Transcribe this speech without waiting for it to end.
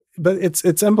but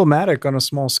it's emblematic on a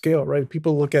small scale, right?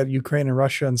 People look at Ukraine and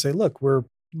Russia and say, look,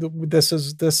 this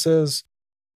is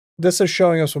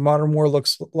showing us what modern war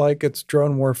looks like. It's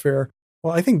drone warfare.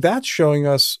 Well, I think that's showing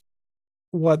us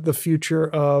what the future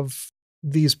of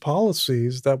these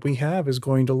policies that we have is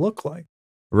going to look like.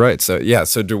 Right. So, yeah.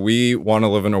 So do we want to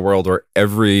live in a world where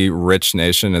every rich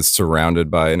nation is surrounded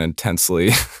by an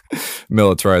intensely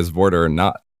militarized border or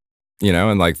not?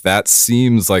 And like that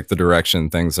seems like the direction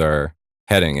things are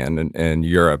heading in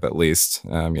Europe, at least,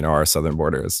 our southern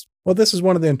border is. Well, this is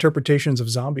one of the interpretations of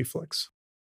zombie flicks.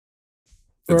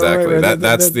 Exactly. Right.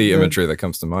 That's the imagery that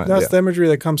comes to mind. That's the imagery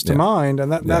that comes to mind.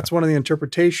 And that's one of the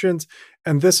interpretations.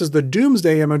 And this is the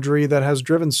doomsday imagery that has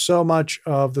driven so much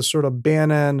of the sort of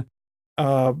Bannon,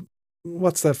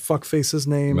 what's that fuckface's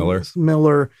name?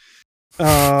 Miller,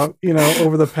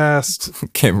 over the past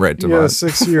came right to mind.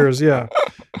 6 years. Yeah.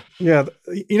 Yeah.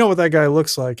 You know what that guy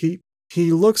looks like? He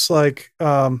looks like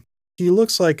a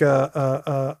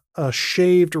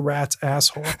shaved rat's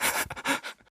asshole.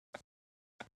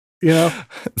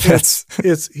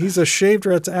 He's a shaved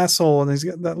rat's asshole, and he's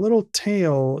got that little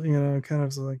tail, kind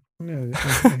of like.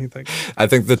 I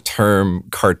think the term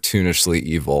cartoonishly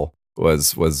evil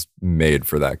was made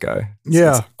for that guy.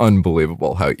 It's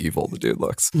unbelievable how evil the dude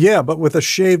looks. Yeah, but with a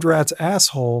shaved rat's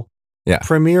asshole,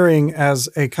 premiering as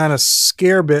a kind of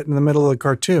scare bit in the middle of the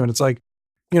cartoon. It's like,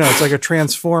 it's like a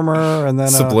transformer, and then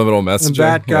subliminal messaging.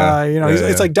 That guy,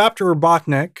 it's like Dr.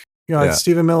 Robotnik. It's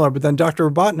Stephen Miller, but then Dr.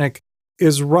 Robotnik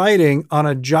is riding on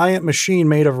a giant machine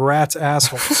made of rats'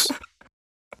 assholes.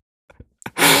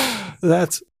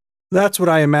 That's what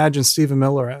I imagine Stephen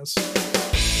Miller as.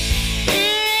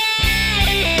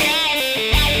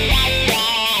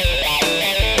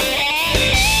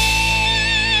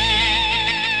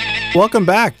 Welcome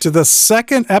back to the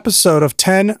second episode of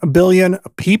 10 Billion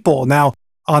People. Now,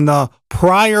 on the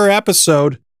prior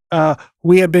episode,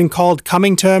 we had been called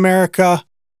Coming to America.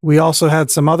 We also had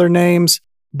some other names.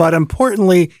 But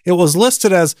importantly, it was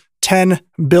listed as 10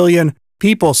 billion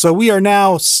people. So we are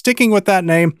now sticking with that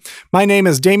name. My name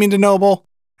is Damien DeNoble,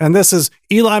 and this is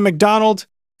Eli McDonald.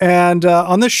 And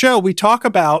on this show, we talk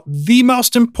about the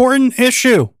most important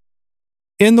issue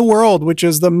in the world, which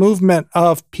is the movement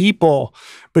of people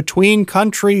between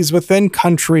countries, within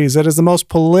countries. It is the most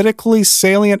politically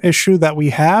salient issue that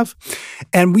we have.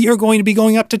 And we are going to be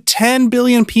going up to 10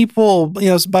 billion people,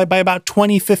 by about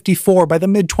 2054, by the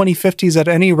mid 2050s at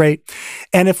any rate.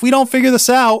 And if we don't figure this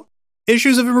out,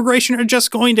 issues of immigration are just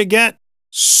going to get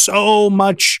so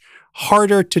much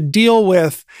harder to deal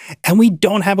with, and we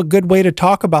don't have a good way to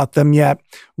talk about them yet.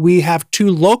 We have too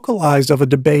localized of a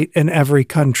debate in every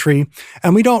country,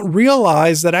 and we don't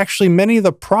realize that actually many of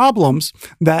the problems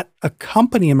that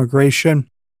accompany immigration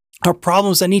are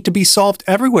problems that need to be solved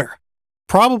everywhere,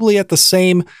 probably at the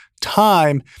same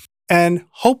time. And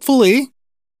hopefully,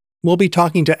 we'll be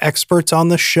talking to experts on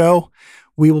the show.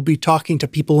 We will be talking to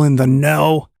people in the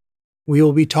know. We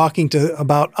will be talking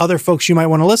about other folks you might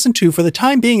want to listen to. For the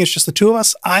time being, it's just the two of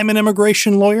us. I'm an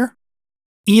immigration lawyer.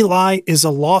 Eli is a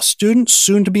law student,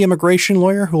 soon to be immigration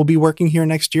lawyer, who will be working here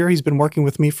next year. He's been working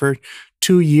with me for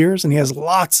 2 years, and he has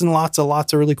lots and lots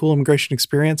of really cool immigration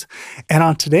experience. And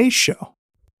on today's show,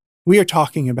 we are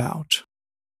talking about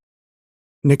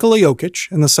Nikola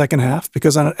Jokic in the second half,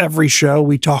 because on every show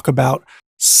we talk about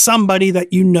somebody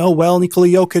that you know well. Nikola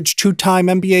Jokic, two-time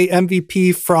NBA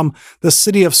MVP from the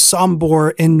city of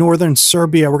Sambor in northern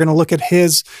Serbia. We're going to look at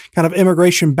his kind of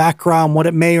immigration background, what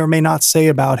it may or may not say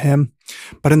about him.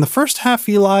 But in the first half,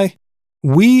 Eli,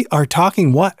 we are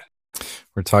talking what?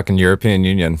 We're talking European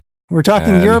Union. We're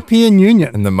talking European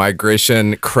Union. And the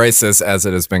migration crisis, as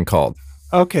it has been called.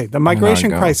 Okay, the migration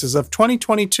crisis of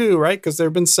 2022, right? Because there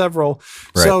have been several.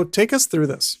 Right. So take us through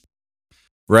this.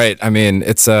 Right. I mean,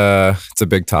 it's a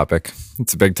big topic.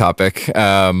 It's a big topic.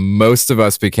 Most of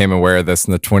us became aware of this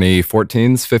in the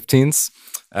 2014s, 15s,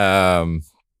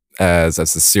 as the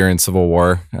Syrian civil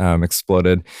war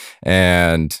exploded,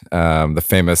 and the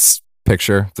famous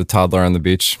picture, the toddler on the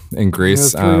beach in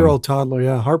Greece. Yeah, 3-year-old toddler,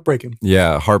 yeah, heartbreaking.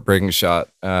 Yeah, heartbreaking shot.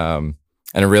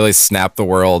 And it really snapped the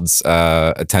world's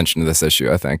attention to this issue,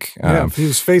 I think. He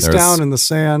was face down in the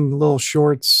sand, little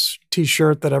shorts,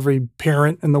 T-shirt that every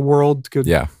parent in the world could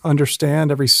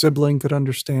understand, every sibling could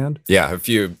understand. Yeah, if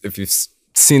you've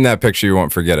seen that picture, you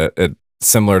won't forget it. It's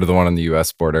similar to the one on the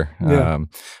U.S. border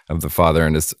of the father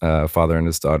and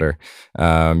his daughter.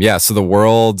 So the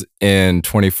world in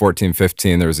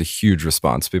 2014-15, there was a huge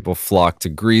response. People flocked to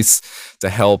Greece to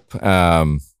help.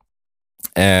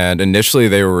 And initially,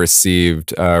 they were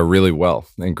received really well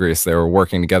in Greece. They were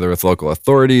working together with local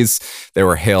authorities. They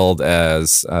were hailed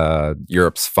as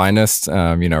Europe's finest.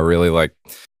 Really like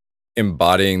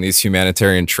embodying these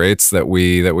humanitarian traits that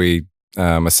we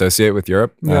associate with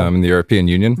Europe and the European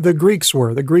Union. The Greeks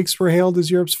were hailed as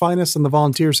Europe's finest, and the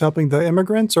volunteers helping the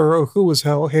immigrants, or who was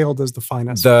hailed as the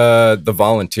finest? The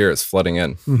volunteers flooding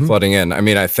in. I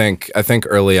mean, I think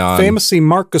early on, famously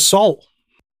Marc Gasol.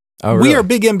 Oh, really? We are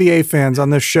big NBA fans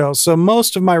on this show, so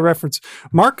most of my reference,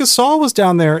 Marc Gasol was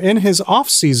down there in his off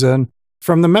season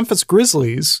from the Memphis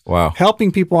Grizzlies,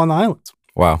 helping people on the islands.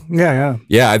 Wow. Yeah.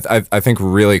 I think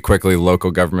really quickly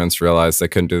local governments realized they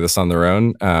couldn't do this on their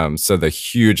own. So the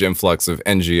huge influx of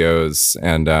NGOs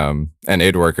and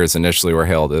aid workers initially were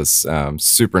hailed as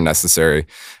super necessary,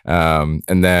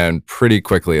 and then pretty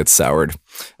quickly it soured.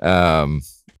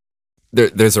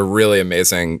 There's a really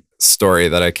amazing story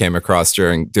that I came across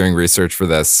during doing research for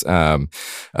this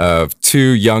of two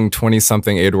young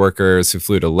 20-something aid workers who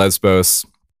flew to Lesbos.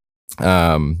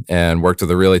 And worked with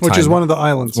a really which is one of the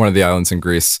islands in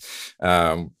Greece.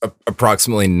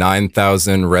 Approximately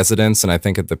 9,000 residents, and I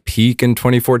think at the peak in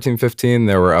 2014-15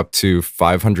 there were up to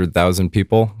 500,000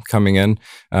 people coming in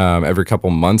every couple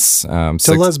months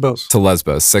to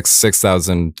Lesbos.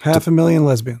 6,000, 500,000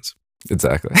 lesbians.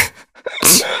 Exactly.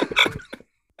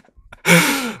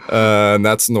 And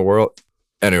that's in the world.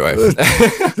 Anyway, did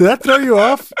that throw you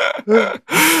off?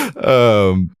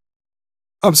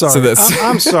 I'm sorry.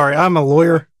 I'm sorry. I'm a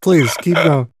lawyer. Please keep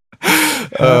going.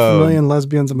 500,000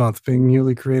 lesbians a month being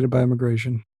newly created by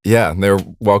immigration. Yeah, they're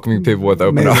welcoming people with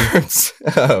open arms.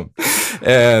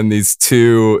 And these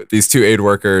two aid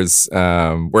workers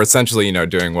were essentially,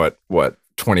 doing what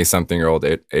 20-something-year-old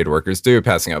aid workers do,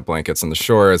 passing out blankets on the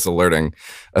shores, alerting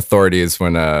authorities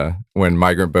when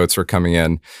migrant boats were coming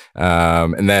in.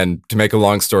 And then, to make a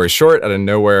long story short, out of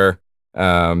nowhere,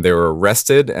 they were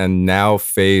arrested and now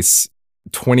face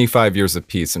 25 years of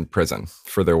peace in prison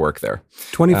for their work there.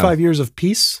 25 years of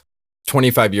peace?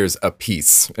 25 years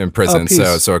apiece in prison.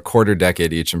 So a quarter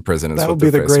decade each in prison. That would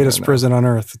be the greatest prison on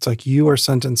earth. It's like you are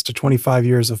sentenced to 25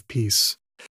 years of peace.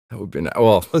 That would be,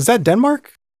 well. Is that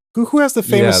Denmark? Who has the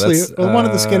famously, one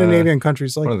of the Scandinavian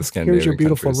countries, like, here's your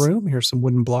beautiful room, here's some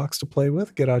wooden blocks to play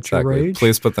with, get out your rage.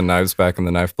 Please put the knives back in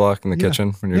the knife block in the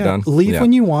kitchen when you're done. Leave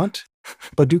when you want.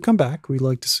 But do come back. We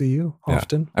like to see you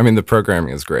often. I mean, the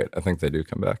programming is great. I think they do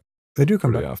come back. They do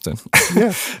come pretty back often.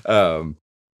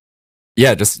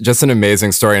 Yeah. Just an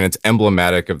amazing story, and it's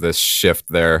emblematic of this shift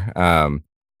there.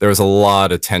 There was a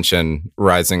lot of tension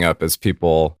rising up as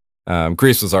people.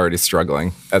 Greece was already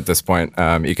struggling at this point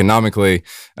economically.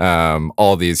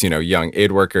 All these, young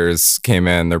aid workers came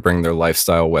in. They're bringing their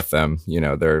lifestyle with them.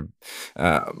 They're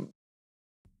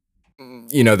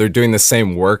doing the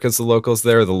same work as the locals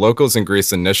there. The locals in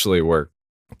Greece initially were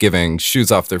giving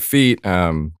shoes off their feet,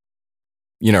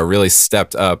 really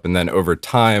stepped up, and then over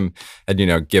time had,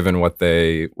 given what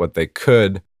they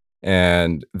could.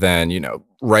 And then,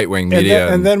 right-wing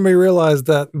media. And then we realized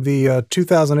that the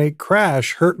 2008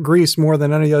 crash hurt Greece more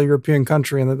than any other European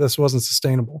country, and that this wasn't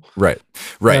sustainable. Right.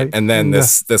 And then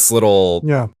this little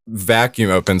vacuum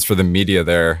opens for the media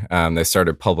there. They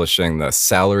started publishing the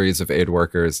salaries of aid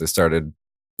workers. They started,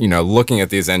 looking at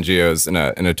these NGOs in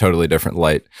a totally different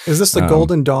light. Is this the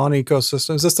Golden Dawn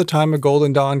ecosystem? Is this the time of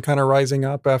Golden Dawn kind of rising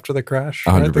up after the crash?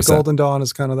 100%. Right? The Golden Dawn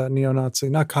is kind of that neo-Nazi,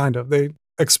 not kind of. They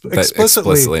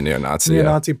explicitly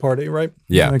neo-Nazi party, right?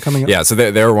 Yeah, coming up. Yeah. So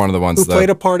they were one of the ones who played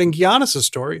a part in Giannis's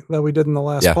story that we did in the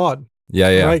last pod.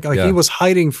 Yeah. Right, he was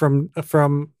hiding from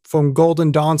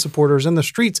Golden Dawn supporters in the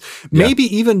streets, maybe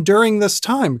even during this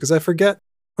time, because I forget.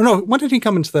 Or no, when did he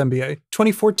come into the NBA?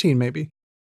 2014, maybe.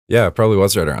 Yeah, it probably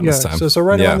was right around this time. So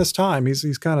right around this time,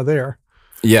 he's kind of there.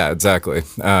 Yeah, exactly.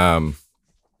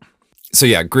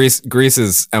 Greece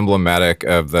is emblematic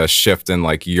of the shift in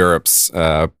like Europe's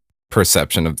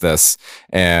perception of this,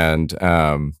 and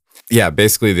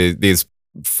basically these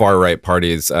far right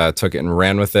parties took it and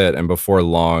ran with it, and before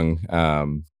long,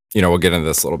 we'll get into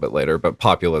this a little bit later, but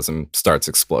populism starts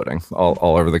exploding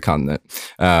all over the continent.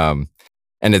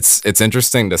 And it's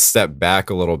interesting to step back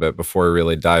a little bit before we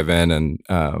really dive in and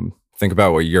think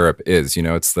about what Europe is.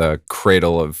 It's the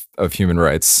cradle of human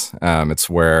rights. It's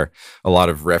where a lot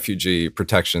of refugee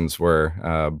protections were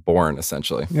born,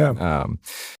 essentially. Yeah.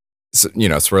 So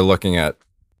we're looking at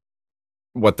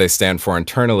what they stand for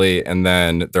internally, and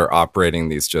then they're operating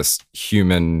these just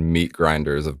human meat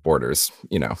grinders of borders,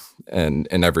 in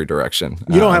every direction.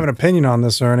 You don't have an opinion on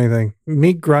this or anything.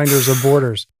 Meat grinders of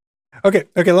borders. Okay.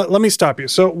 Let me stop you.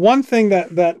 So one thing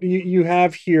that you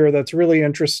have here that's really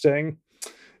interesting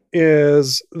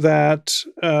is that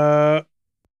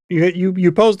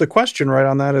you posed the question right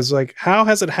on that, is like, how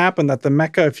has it happened that the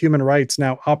Mecca of human rights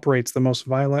now operates the most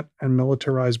violent and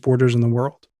militarized borders in the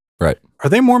world? Right. Are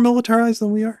they more militarized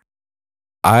than we are?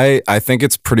 I think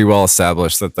it's pretty well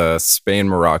established that the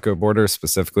Spain-Morocco border,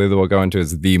 specifically, that we'll go into,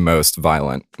 is the most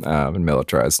violent and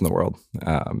militarized in the world.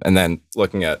 And then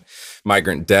looking at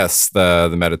migrant deaths,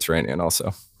 the Mediterranean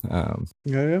also.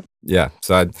 Yeah.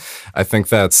 So I think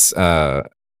that's.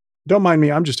 Don't mind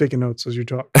me. I'm just taking notes as you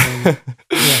talk.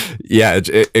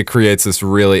 It creates this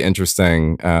really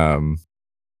interesting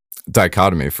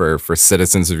dichotomy for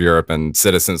citizens of Europe and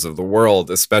citizens of the world,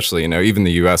 especially. Even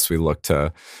the U.S. We look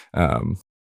to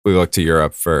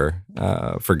Europe for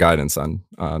guidance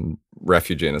on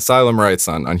refugee and asylum rights,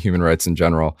 on human rights in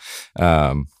general.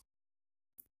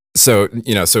 So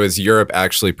is Europe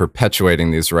actually perpetuating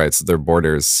these rights at their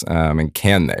borders, and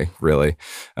can they really?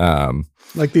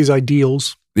 Like these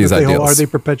ideals. Are they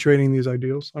perpetuating these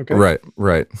ideals? Okay.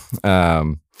 Right.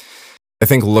 I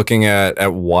think looking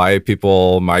at why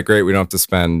people migrate, we don't have to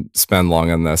spend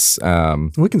long on this.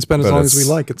 We can spend as long as we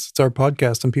like. It's our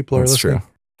podcast, and people are listening.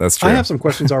 That's true. I have some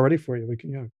questions already for you. We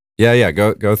can, Yeah.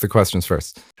 Go with the questions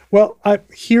first. Well,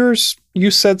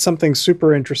 you said something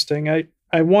super interesting. I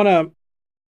don't want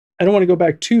to go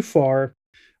back too far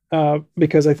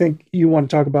because I think you want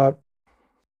to talk about,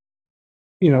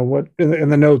 what in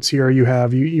the notes here you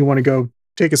have. You want to go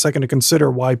take a second to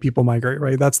consider why people migrate,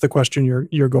 right? That's the question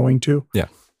you're going to. Yeah.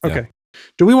 Okay. Yeah.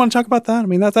 Do we want to talk about that? I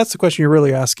mean, that's the question you're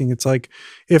really asking. It's like,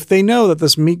 if they know that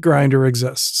this meat grinder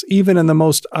exists, even in the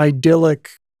most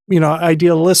idealistic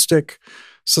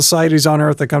societies on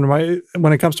earth that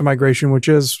when it comes to migration, which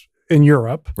is in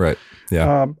Europe. Right.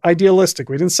 Yeah. Idealistic.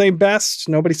 We didn't say best.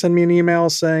 Nobody sent me an email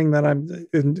saying that I'm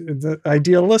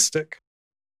idealistic.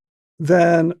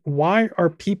 Then why are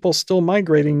people still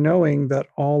migrating knowing that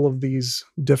all of these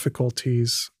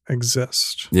difficulties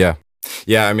exist? Yeah.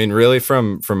 I mean, really,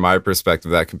 from my perspective,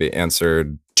 that can be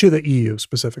answered to the EU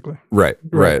specifically. Right.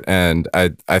 And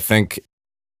I think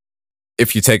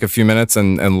if you take a few minutes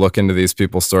and look into these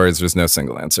people's stories, there's no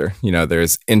single answer.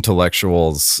 There's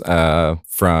intellectuals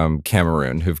from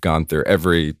Cameroon who've gone through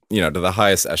every, to the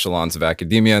highest echelons of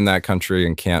academia in that country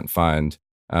and can't find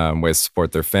ways to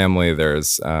support their family.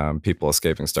 There's people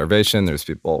escaping starvation. There's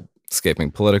people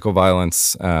escaping political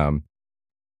violence.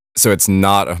 So it's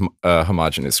not a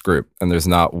homogenous group, and there's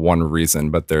not one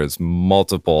reason, but there's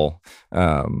multiple.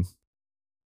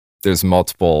 There's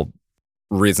multiple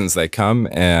reasons they come,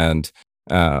 and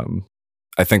I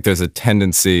think there's a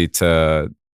tendency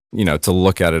to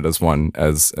look at it as one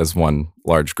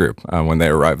large group when they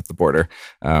arrive at the border,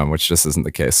 which just isn't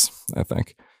the case, I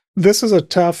think. This is a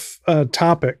tough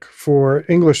topic for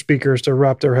English speakers to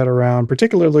wrap their head around,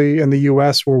 particularly in the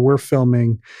US where we're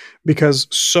filming, because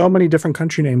so many different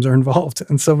country names are involved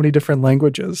and so many different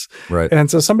languages. Right.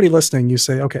 And so somebody listening, you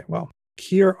say, okay, well,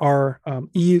 here are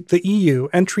the EU.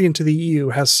 Entry into the EU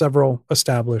has several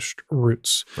established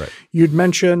routes. Right. You'd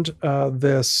mentioned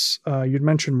you'd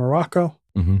mentioned Morocco.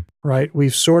 Mm-hmm. Right.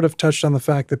 We've sort of touched on the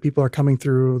fact that people are coming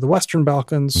through the Western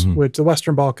Balkans, mm-hmm. which the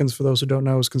Western Balkans, for those who don't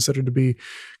know, is considered to be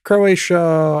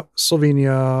Croatia,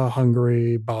 Slovenia,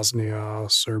 Hungary, Bosnia,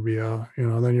 Serbia.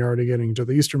 Then you're already getting to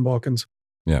the Eastern Balkans.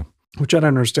 Yeah. Which I don't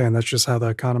understand. That's just how the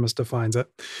Economist defines it.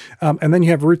 And then you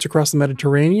have routes across the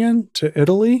Mediterranean to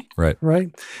Italy. Right.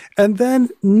 And then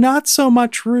not so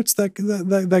much routes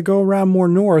that go around more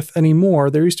north anymore.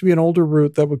 There used to be an older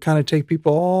route that would kind of take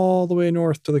people all the way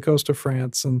north to the coast of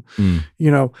France. And,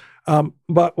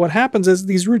 but what happens is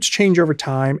these routes change over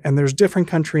time, and there's different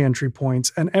country entry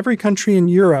points. And every country in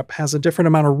Europe has a different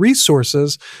amount of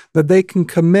resources that they can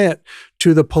commit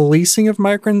to the policing of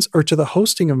migrants or to the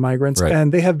hosting of migrants. Right.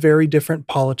 And they have very different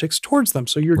politics towards them.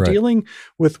 So you're dealing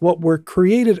with what were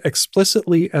created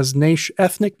explicitly as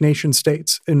ethnic nation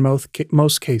states in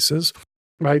most cases.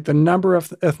 Right. The number of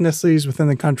ethnicities within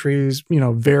the countries,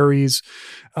 varies.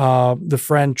 The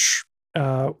French,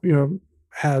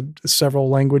 had several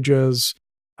languages,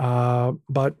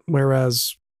 but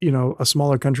whereas, a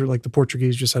smaller country like the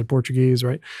Portuguese just had Portuguese,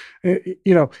 right?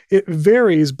 It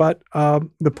varies, but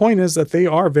the point is that they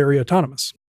are very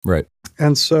autonomous. Right.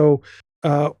 And so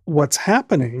what's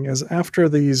happening is after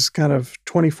these kind of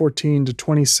 2014 to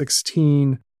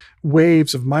 2016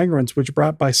 waves of migrants, which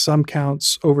brought by some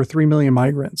counts over 3 million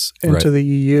migrants into the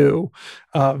EU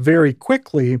very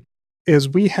quickly, is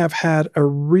we have had a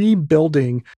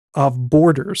rebuilding of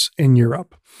borders in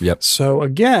Europe. Yep. So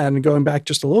again, going back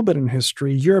just a little bit in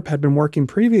history, Europe had been working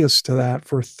previous to that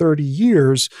for 30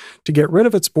 years to get rid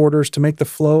of its borders, to make the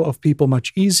flow of people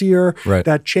much easier. Right.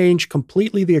 That changed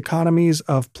completely the economies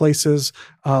of places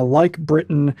like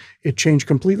Britain. It changed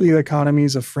completely the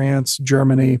economies of France,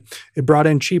 Germany. It brought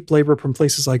in cheap labor from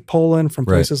places like Poland, from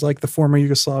places like the former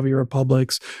Yugoslavia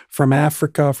republics, from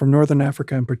Africa, from Northern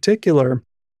Africa in particular.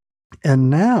 And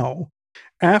now,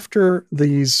 after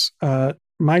these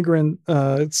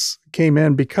migrants came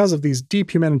in because of these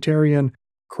deep humanitarian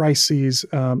crises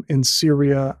in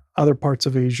Syria, other parts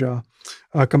of Asia,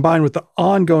 combined with the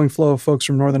ongoing flow of folks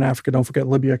from Northern Africa. Don't forget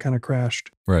Libya kind of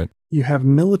crashed. Right. You have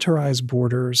militarized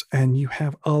borders, and you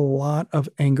have a lot of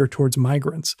anger towards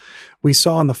migrants. We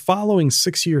saw in the following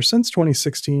 6 years since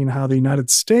 2016 how the United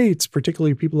States,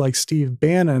 particularly people like Steve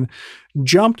Bannon,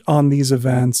 jumped on these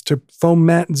events to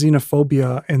foment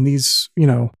xenophobia in these,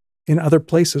 in other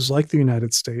places like the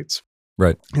United States.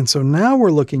 Right. And so now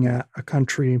we're looking at a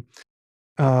country,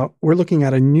 we're looking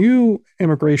at a new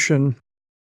immigration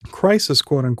crisis,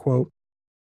 quote unquote,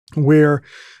 where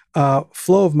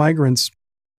flow of migrants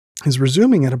is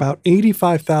resuming at about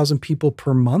 85,000 people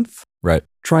per month. Right.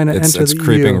 Trying to enter the EU. It's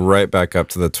creeping right back up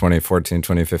to the 2014,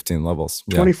 2015 levels.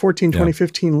 2014,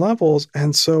 2015 levels.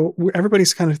 And so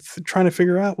everybody's kind of trying to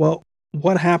figure out, well,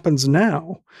 what happens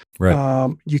now?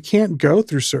 Right. You can't go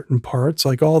through certain parts.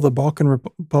 Like all the Balkan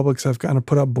republics have kind of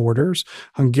put up borders.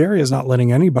 Hungary is not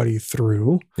letting anybody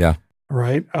through. Yeah.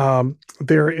 Right.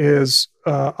 There is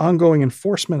ongoing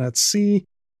enforcement at sea,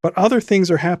 but other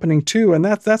things are happening too. And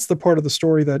that's the part of the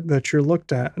story that you're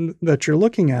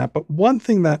looking at. But one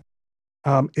thing that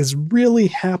is really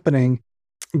happening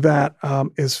that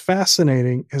is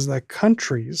fascinating is that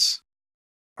countries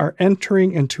are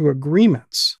entering into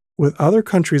agreements with other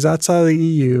countries outside of the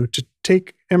EU to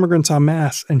take immigrants en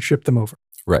masse and ship them over.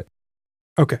 Right.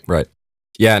 Okay. Right.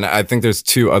 Yeah, and I think there's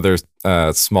two other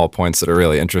small points that are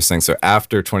really interesting. So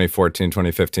after 2014,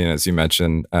 2015, as you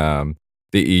mentioned, the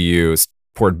EU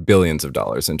poured billions of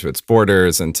dollars into its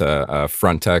borders, into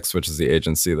Frontex, which is the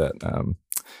agency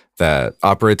that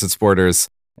operates its borders.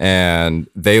 And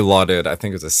they lauded, I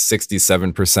think it was a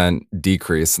 67%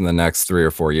 decrease in the next 3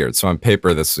 or 4 years. So on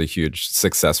paper, this was a huge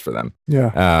success for them.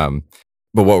 Yeah.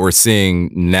 But what we're seeing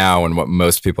now and what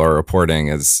most people are reporting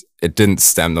is it didn't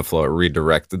stem the flow, it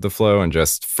redirected the flow and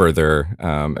just further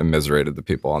immiserated the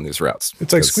people on these routes.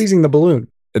 It's like squeezing the balloon.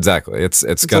 Exactly. It's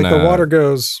gonna, like the water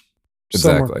goes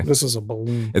somewhere. Exactly. This is a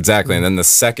balloon. Exactly. And then the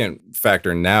second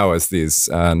factor now, as these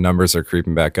numbers are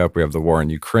creeping back up, we have the war in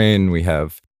Ukraine. We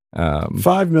have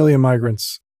 5 million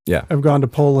migrants have gone to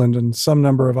Poland, and some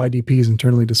number of IDPs,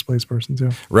 internally displaced persons.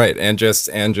 Yeah. Right. And just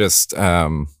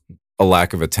a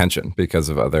lack of attention because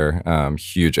of other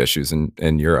huge issues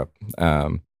in Europe.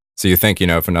 So you think,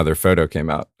 if another photo came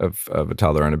out of a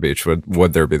toddler on a beach,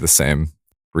 would there be the same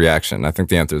reaction? I think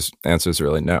the answer is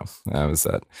really no. Is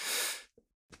that,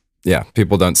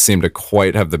 people don't seem to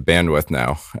quite have the bandwidth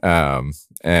now.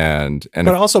 But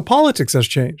also politics has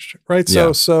changed, right?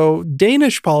 So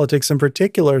Danish politics in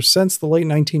particular, since the late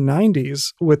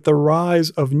 1990s, with the rise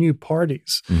of new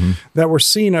parties that were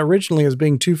seen originally as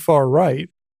being too far right,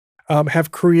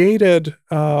 have created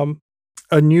a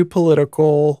new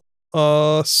political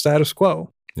status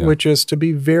quo, which is to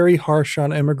be very harsh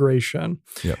on immigration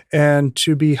and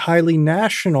to be highly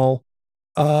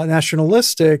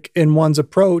nationalistic in one's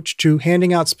approach to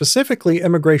handing out specifically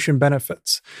immigration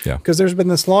benefits. Because there's been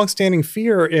this longstanding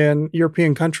fear in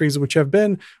European countries, which have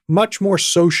been much more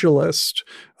socialist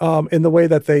in the way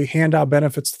that they hand out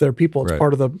benefits to their people.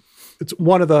 It's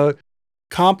one of the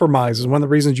compromises. One of the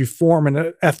reasons you form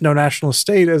an ethno-national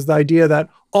state is the idea that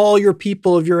all your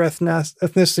people of your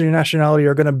ethnicity and nationality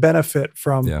are going to benefit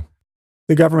from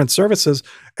the government services.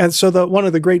 And so one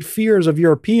of the great fears of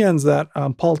Europeans that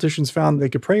politicians found they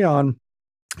could prey on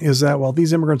is that, well,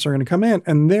 these immigrants are going to come in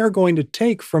and they're going to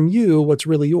take from you what's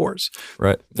really yours.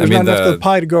 Right. There's not enough of the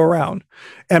pie to go around.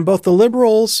 And both the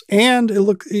liberals and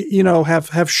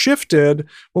have shifted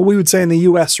what we would say in the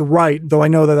U.S. right, though I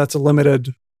know that that's a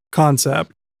limited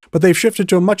concept, but they've shifted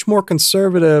to a much more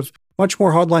conservative, much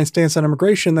more hardline stance on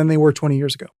immigration than they were 20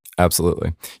 years ago.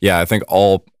 Absolutely. Yeah, I think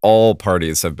all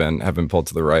parties have been pulled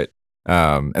to the right.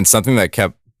 And something that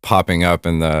kept popping up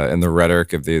in the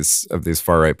rhetoric of these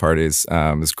far right parties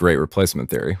is great replacement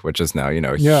theory, which is now,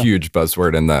 a huge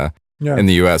buzzword in the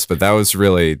US. But that was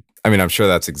really, I'm sure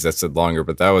that's existed longer,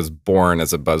 but that was born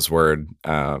as a buzzword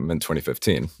in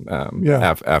 2015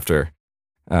 after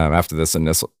this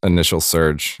initial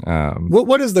surge.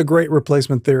 What is the great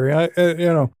replacement theory?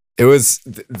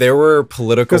 There were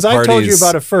political parties. Because I told you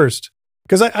about it first.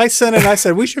 Because I sent it and I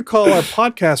said, we should call our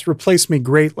podcast Replace Me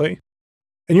Greatly.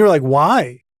 And you were like,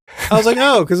 why? I was like,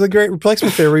 oh, because the great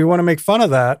replacement theory, we want to make fun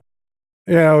of that.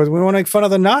 We want to make fun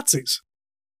of the Nazis.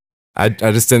 I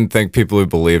just didn't think people who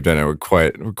believed in it would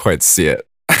quite see it.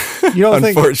 You don't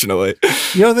Unfortunately.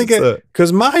 You don't think it?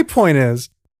 Because my point is,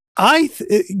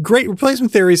 great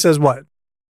replacement theory says what?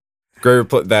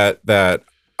 That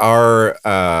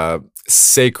our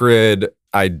sacred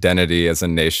identity as a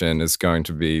nation is going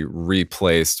to be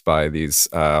replaced by these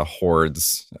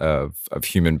hordes of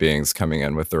human beings coming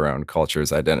in with their own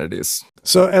cultures, identities.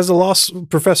 So as a law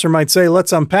professor might say,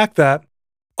 let's unpack that.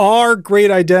 Our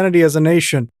great identity as a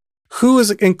nation, who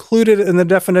is included in the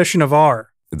definition of our?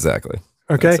 Exactly.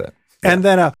 Okay. Yeah. And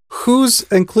then who's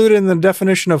included in the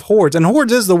definition of hordes? And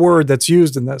hordes is the word that's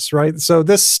used in this, right? So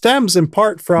this stems in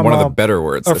part from one of the better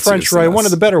words. A French, right? One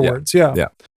of the better words. Yeah. Yeah.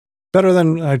 Better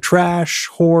than trash,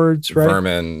 hordes, right?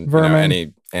 Vermin. You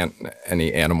know,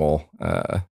 any animal.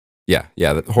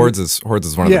 Hordes is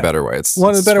one of the better ways.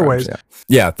 One of the better ways.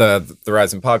 Yeah. The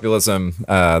rise in populism,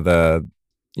 the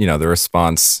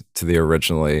response to the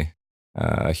originally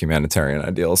humanitarian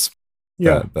ideals.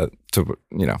 Yeah.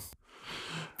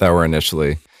 That were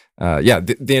initially,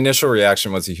 the initial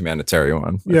reaction was a humanitarian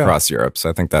one across Europe. So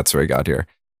I think that's where we got here.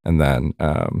 And then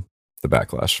the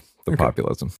backlash,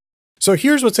 populism. So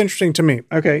here's what's interesting to me.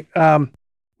 Okay.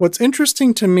 What's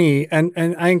interesting to me, and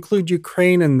I include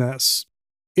Ukraine in this,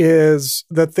 is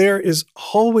that there is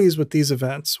always with these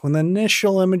events, when the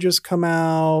initial images come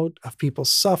out of people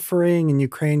suffering in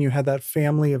Ukraine, you had that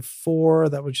family of 4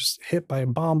 that was just hit by a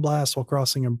bomb blast while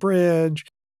crossing a bridge.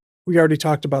 We already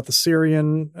talked about the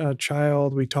Syrian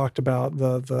child. We talked about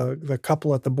the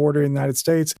couple at the border in the United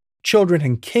States, children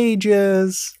in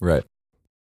cages. Right.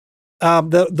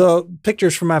 The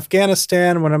pictures from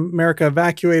Afghanistan when America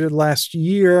evacuated last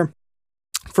year.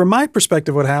 From my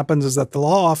perspective, what happens is that the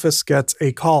law office gets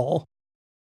a call.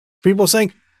 People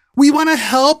saying, we want to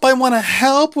help. I want to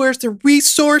help. Where's the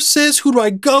resources? Who do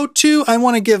I go to? I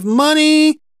want to give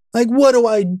money. Like, what do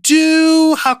I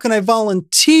do? How can I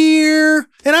volunteer?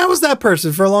 And I was that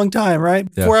person for a long time, right?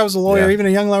 Yeah. Before I was a lawyer, even a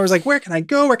young lawyer, I was like, where can I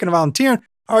go? Where can I volunteer? And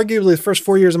arguably, the first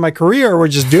 4 years of my career were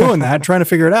just doing that, trying to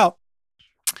figure it out.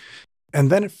 And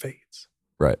then it fades.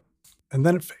 Right. And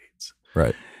then it fades.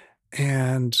 Right.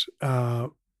 And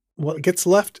what gets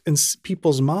left in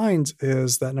people's minds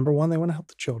is that, number one, they want to help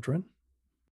the children.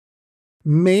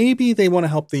 Maybe they want to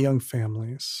help the young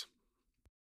families.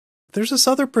 There's this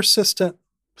other persistent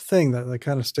thing that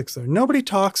kind of sticks there. Nobody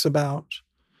talks about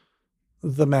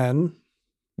the men,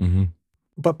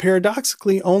 but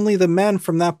paradoxically, only the men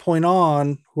from that point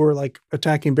on who are like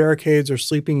attacking barricades or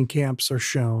sleeping in camps are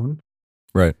shown.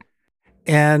 Right.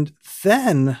 And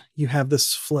then you have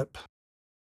this flip.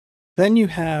 Then you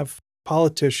have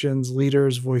politicians,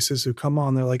 leaders, voices who come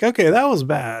on. They're like, okay, that was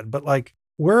bad, but like,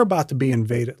 we're about to be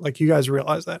invaded. Like, you guys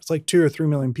realize that it's like 2 or 3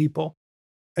 million people.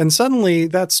 And suddenly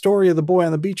that story of the boy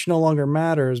on the beach no longer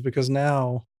matters because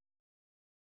now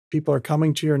people are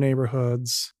coming to your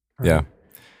neighborhoods. Right? Yeah.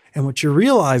 And what you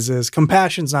realize is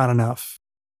compassion's not enough.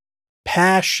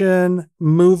 Passion,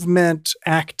 movement,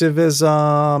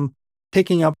 activism,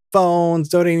 picking up phones,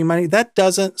 donating money, that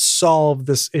doesn't solve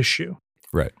this issue.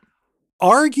 Right.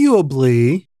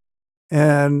 Arguably,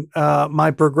 and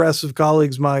my progressive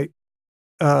colleagues might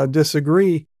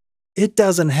disagree, it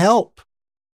doesn't help.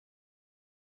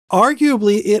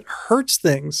 Arguably, it hurts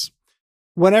things.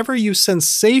 Whenever you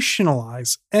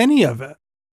sensationalize any of it,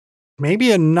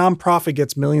 maybe a nonprofit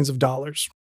gets millions of dollars.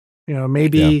 You know,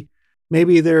 maybe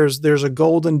there's a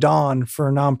golden dawn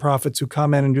for nonprofits who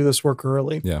come in and do this work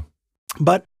early. Yeah.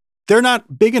 But they're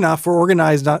not big enough or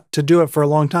organized not to do it for a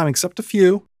long time, except a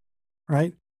few,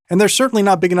 right? And they're certainly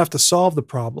not big enough to solve the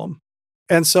problem.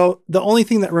 And so the only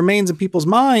thing that remains in people's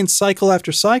minds, cycle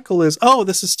after cycle, is, oh,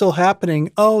 this is still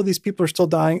happening. Oh, these people are still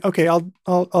dying. Okay,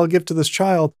 I'll give to this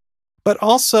child. But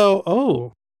also,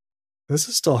 oh, this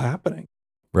is still happening.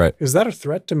 Right. Is that a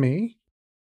threat to me?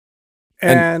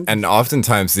 And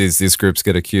oftentimes these groups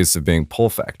get accused of being pull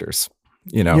factors.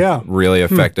 You know, really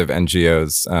effective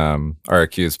NGOs are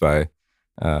accused by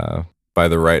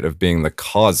the right of being the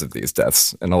cause of these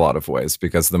deaths in a lot of ways,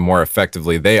 because the more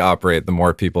effectively they operate, the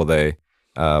more people they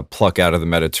pluck out of the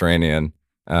Mediterranean,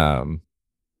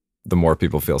 the more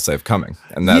people feel safe coming.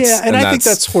 And that's I think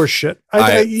that's horseshit.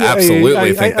 I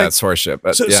absolutely think that's horseshit.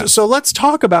 But so let's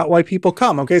talk about why people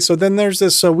come. Okay, so then there's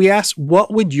this. So we asked,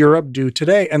 what would Europe do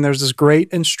today? And there's this great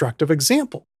instructive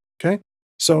example. Okay,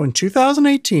 so in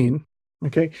 2018.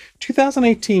 Okay,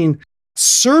 2018,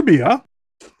 Serbia.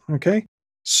 Okay,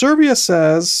 Serbia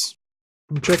says,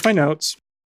 let me check my notes.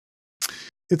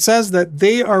 It says that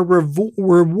they are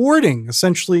rewarding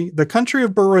essentially the country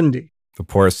of Burundi. The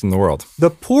poorest in the world. The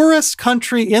poorest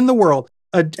country in the world.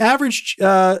 An average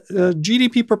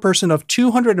GDP per person of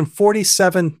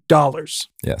 $247.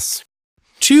 Yes.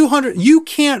 200. You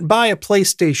can't buy a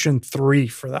PlayStation 3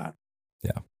 for that.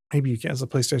 Yeah. Maybe you can. It's a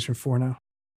PlayStation 4 now.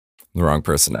 The wrong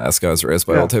person to ask. I was raised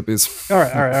by old hippies. All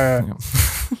right.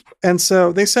 And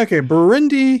so they say, okay,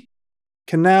 Burundi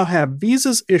can now have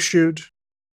visas issued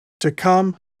to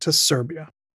come to Serbia.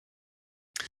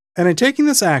 And in taking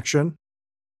this action,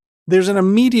 there's an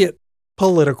immediate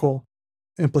political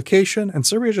implication, and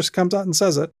Serbia just comes out and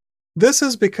says it. This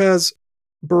is because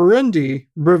Burundi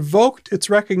revoked its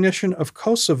recognition of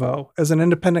Kosovo as an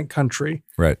independent country.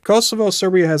 Right. Kosovo,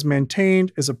 Serbia has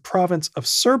maintained, is a province of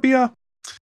Serbia,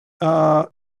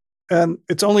 and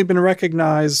it's only been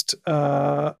recognized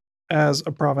as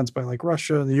a province by like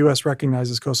Russia. The U.S.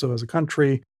 recognizes Kosovo as a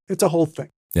country. It's a whole thing.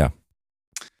 Yeah.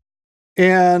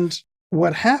 And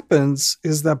what happens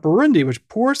is that Burundi, which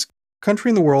poorest country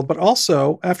in the world, but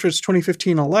also after its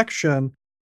 2015 election,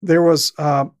 there was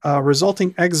a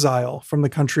resulting exile from the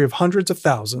country of hundreds of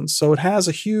thousands. So it has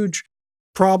a huge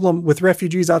problem with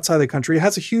refugees outside the country. It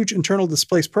has a huge internal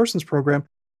displaced persons program.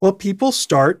 Well, people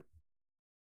start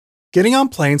getting on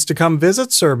planes to come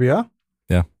visit Serbia.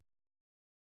 Yeah.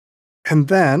 And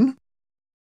then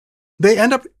they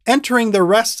end up entering the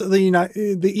rest of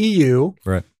the EU.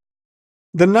 Right.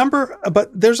 But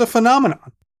there's a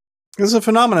phenomenon. There's a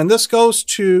phenomenon. This goes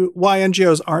to why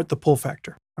NGOs aren't the pull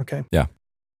factor. Okay. Yeah.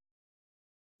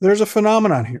 There's a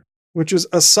phenomenon here, which is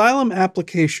asylum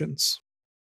applications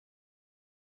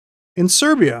in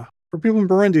Serbia for people in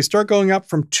Burundi start going up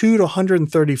from 2 to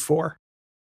 134.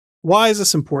 Why is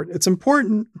this important? It's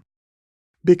important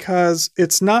because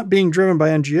it's not being driven by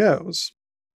NGOs,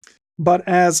 but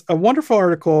as a wonderful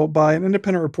article by an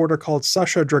independent reporter called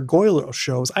Sasha Dragoilo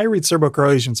shows. I read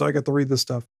Serbo-Croatian, so I get to read this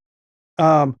stuff.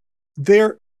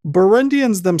 They're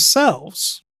Burundians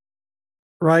themselves,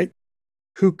 right,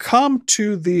 who come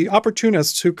to the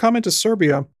opportunists who come into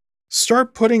Serbia,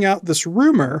 start putting out this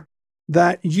rumor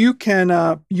that you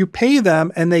can you pay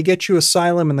them and they get you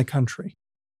asylum in the country.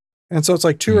 And so it's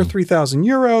like 2,000 or 3,000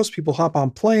 euros. People hop on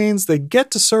planes, they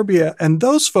get to Serbia, and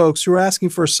those folks who are asking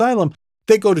for asylum,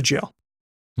 they go to jail,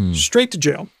 straight to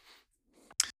jail.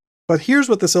 But here's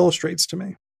what this illustrates to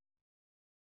me.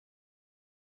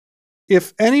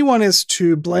 If anyone is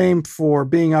to blame for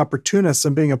being opportunists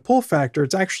and being a pull factor,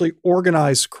 it's actually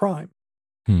organized crime.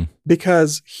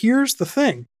 Because here's the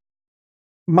thing.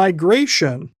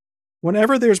 Migration,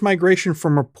 whenever there's migration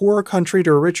from a poorer country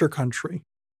to a richer country,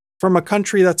 from a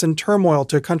country that's in turmoil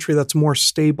to a country that's more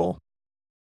stable,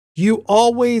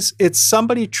 it's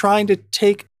somebody trying to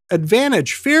take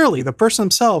advantage fairly, the person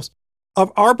themselves,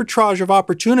 of arbitrage of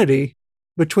opportunity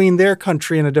between their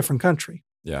country and a different country.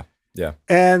 Yeah. Yeah.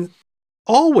 And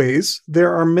always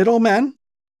there are middlemen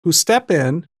who step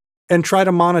in and try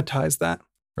to monetize that.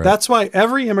 Right. That's why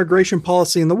every immigration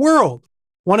policy in the world,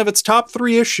 one of its top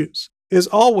 3 issues is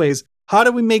always, how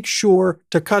do we make sure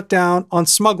to cut down on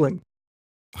smuggling?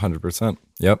 100%.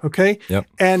 Yep. Okay. Yep.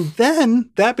 And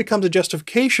then that becomes a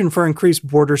justification for increased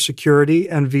border security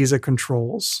and visa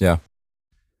controls. Yeah.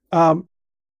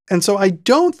 And so I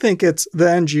don't think it's the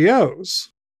NGOs.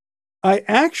 I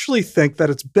actually think that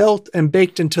it's built and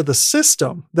baked into the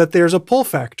system that there's a pull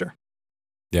factor.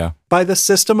 Yeah. By the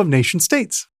system of nation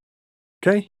states.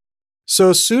 Okay.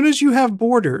 So as soon as you have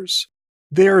borders,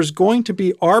 there's going to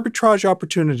be arbitrage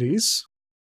opportunities,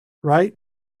 right?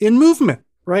 In movement,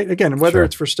 right? Again, whether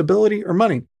it's for stability or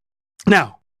money.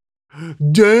 Now,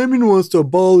 Damon wants to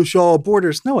abolish all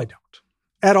borders. No, I don't.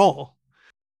 At all.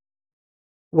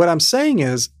 What I'm saying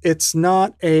is it's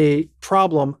not a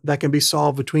problem that can be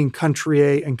solved between country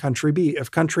A and country B. If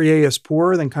country A is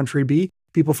poorer than country B,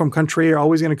 people from country A are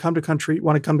always going to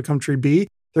want to come to country B.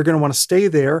 They're going to want to stay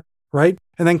there, right?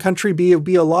 And then country B, it would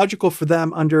be illogical for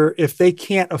them if they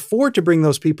can't afford to bring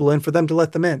those people in, for them to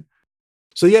let them in.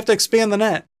 So you have to expand the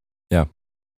net. Yeah.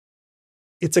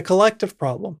 It's a collective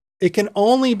problem. It can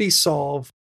only be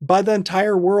solved by the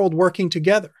entire world working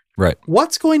together. Right.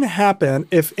 What's going to happen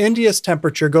if India's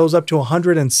temperature goes up to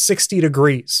 160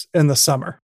 degrees in the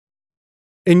summer?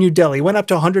 In New Delhi, it went up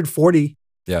to 140.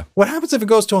 Yeah. What happens if it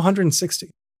goes to 160?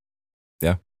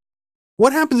 Yeah.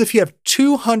 What happens if you have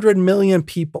 200 million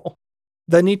people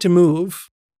that need to move?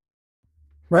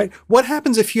 Right? What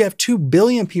happens if you have 2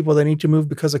 billion people that need to move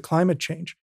because of climate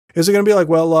change? Is it going to be like,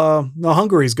 well, no,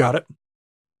 Hungary's got it.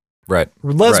 Right.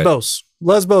 Lesbos. Right.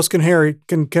 Lesbos can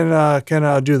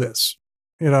do this.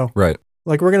 You know, right.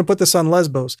 Like we're going to put this on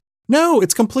Lesbos. No,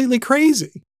 it's completely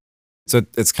crazy. So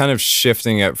it's kind of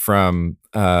shifting it from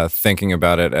thinking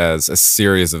about it as a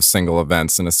series of single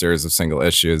events and a series of single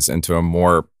issues into a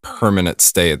more permanent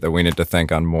state that we need to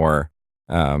think on more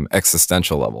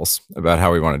existential levels about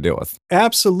how we want to deal with.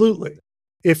 Absolutely.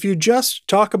 If you just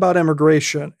talk about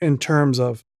immigration in terms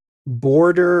of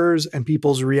borders and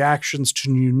people's reactions to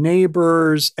new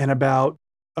neighbors and about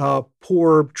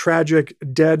poor, tragic,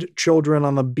 dead children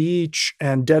on the beach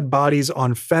and dead bodies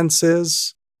on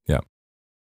fences. Yeah.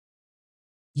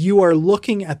 You are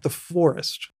looking at the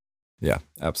forest. Yeah,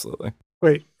 absolutely.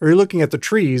 Wait, are you looking at the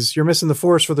trees? You're missing the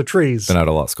forest for the trees. Been out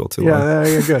of law school too long. Yeah,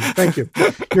 you're good. Thank you.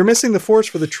 You're missing the forest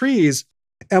for the trees.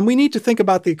 And we need to think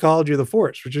about the ecology of the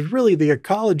forest, which is really the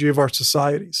ecology of our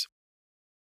societies.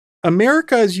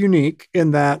 America is unique in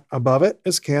that above it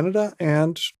is Canada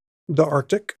and the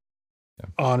Arctic. Yeah.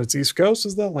 On its east coast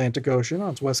is the Atlantic Ocean.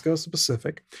 On its west coast, the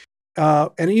Pacific.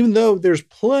 And even though there's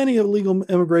plenty of legal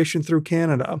immigration through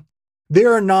Canada,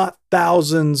 there are not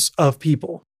thousands of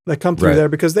people that come through there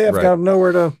because they have got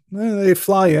nowhere to, they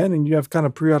fly in and you have kind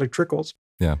of periodic trickles.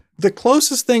 Yeah. The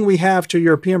closest thing we have to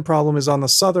European problem is on the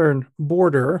southern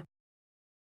border.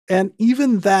 And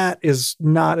even that is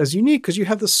not as unique because you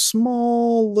have this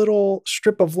small little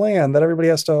strip of land that everybody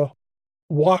has to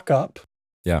walk up.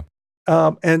 Yeah.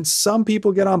 And some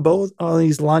people get on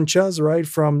these lanchas, right,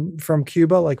 from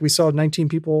Cuba. Like we saw 19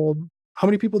 people. How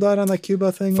many people died on that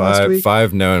Cuba thing last week?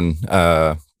 5 known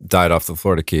died off the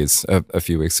Florida Keys a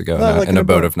few weeks ago in a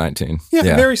boat of 19.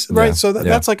 Yeah, right. So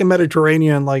that's like a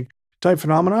Mediterranean like type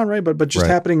phenomenon, right? But just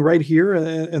happening right here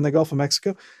in the Gulf of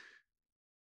Mexico.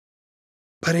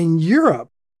 But in Europe,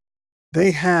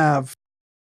 they have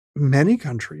many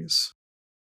countries.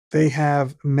 They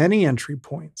have many entry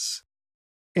points.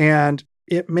 And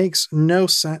it makes no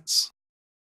sense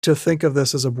to think of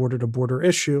this as a border-to-border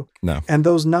issue. No. And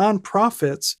those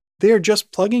nonprofits, they are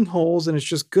just plugging holes, and it's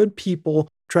just good people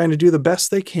trying to do the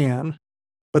best they can,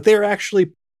 but they're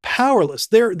actually powerless.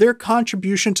 Their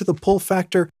contribution to the pull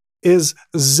factor is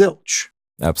zilch.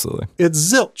 Absolutely.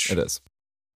 It's zilch. It is.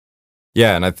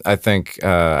 Yeah, and I think,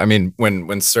 I mean,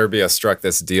 when Serbia struck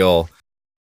this deal,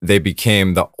 they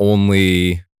became the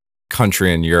only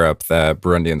country in Europe that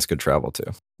Burundians could travel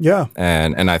to. Yeah.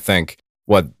 And I think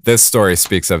what this story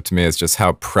speaks of to me is just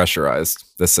how pressurized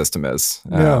the system is.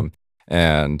 It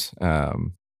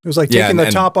was like taking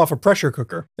the top off a pressure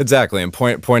cooker. Exactly. And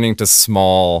pointing to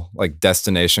small like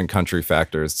destination country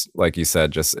factors, like you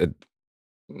said, just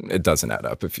it doesn't add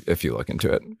up if you look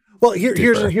into it. Well,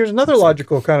 here's another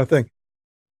logical kind of thing.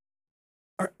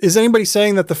 Is anybody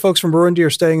saying that the folks from Burundi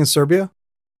are staying in Serbia?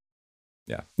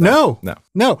 Yeah. No,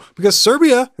 because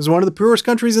Serbia is one of the poorest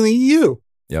countries in the EU.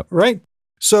 Yep. Right.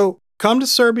 So come to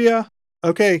Serbia.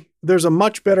 Okay. There's a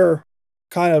much better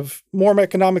kind of more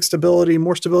economic stability,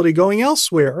 more stability going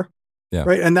elsewhere. Yeah.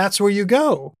 Right. And that's where you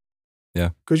go. Yeah.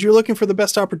 Because you're looking for the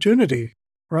best opportunity.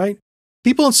 Right.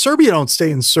 People in Serbia don't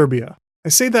stay in Serbia. I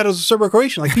say that as a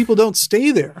Serbo-Croatian, like people don't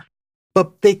stay there,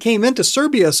 but they came into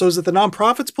Serbia. So is it the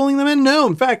nonprofits pulling them in? No.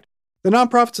 In fact, the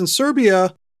nonprofits in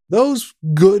Serbia, those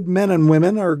good men and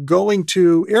women are going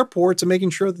to airports and making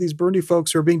sure that these Burundi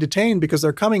folks who are being detained because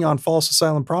they're coming on false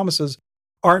asylum promises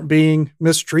aren't being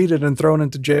mistreated and thrown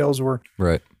into jails where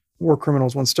war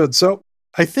criminals once stood. So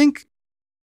I think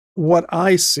what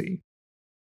I see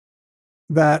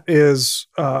that is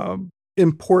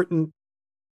important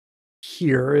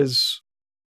here is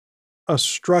a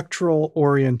structural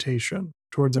orientation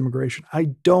towards immigration. I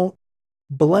don't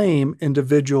blame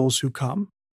individuals who come.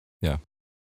 Yeah.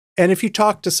 And if you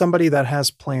talk to somebody that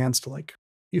has plans to if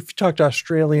you talk to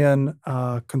Australian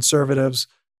conservatives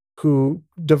who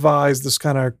devised this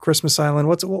kind of Christmas island,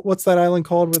 what's that island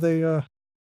called where they,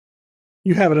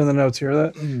 you have it in the notes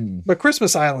here, but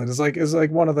Christmas Island is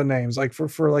like one of the names, like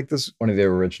for like this. One of the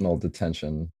original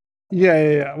detention.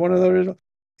 Yeah. One of the original.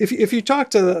 If you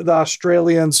talk to the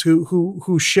Australians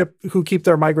who keep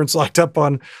their migrants locked up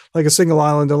on like a single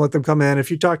island, don't let them come in.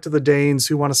 If you talk to the Danes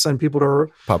who want to send people to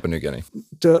Papua New Guinea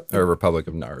or Republic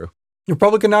of Nauru,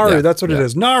 that's what it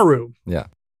is, Nauru. Yeah.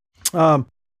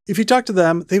 If you talk to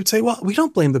them, they would say, "Well, we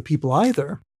don't blame the people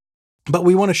either, but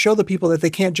we want to show the people that they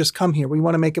can't just come here. We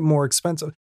want to make it more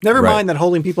expensive. Never mind that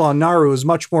holding people on Nauru is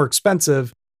much more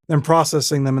expensive than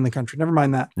processing them in the country. Never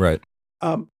mind that. Right.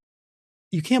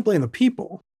 You can't blame the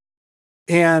people."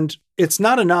 And it's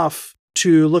not enough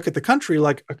to look at the country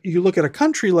like you look at a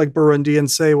country like Burundi and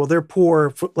say, well, they're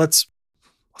poor. Let's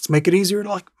make it easier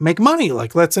to make money.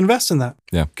 Let's invest in that.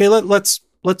 Yeah. Okay.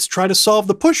 Let's try to solve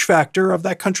the push factor of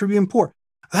that country being poor.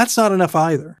 That's not enough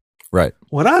either. Right.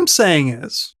 What I'm saying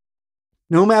is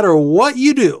no matter what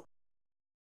you do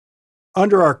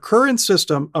under our current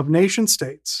system of nation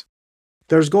states,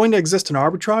 there's going to exist an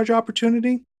arbitrage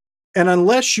opportunity. And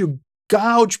unless you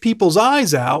gouge people's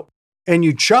eyes out, and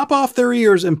you chop off their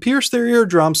ears and pierce their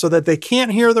eardrums so that they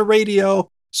can't hear the radio,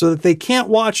 so that they can't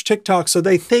watch TikTok, so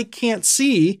they can't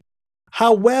see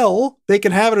how well they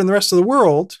can have it in the rest of the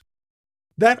world,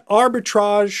 that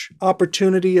arbitrage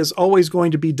opportunity is always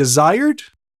going to be desired.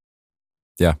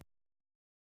 Yeah.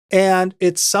 And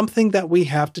it's something that we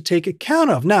have to take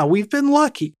account of. Now, we've been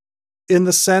lucky in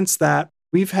the sense that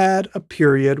we've had a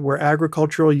period where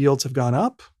agricultural yields have gone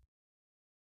up.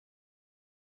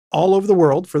 all over the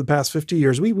world for the past 50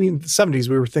 years. We in the 70s,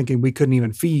 we were thinking we couldn't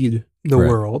even feed the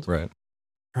world.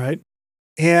 Right.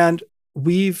 And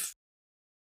we've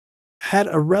had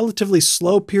a relatively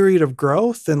slow period of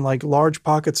growth in like large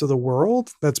pockets of the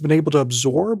world that's been able to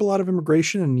absorb a lot of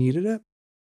immigration and needed it.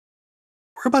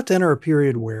 We're about to enter a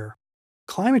period where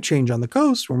climate change on the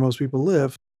coast, where most people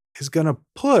live, is going to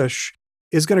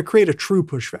create a true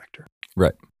push factor.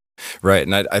 Right.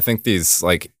 And I think these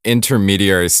like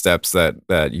intermediary steps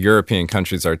that European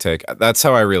countries are taking, that's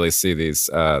how I really see these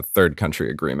third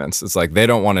country agreements. It's like they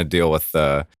don't want to deal with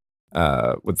the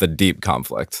deep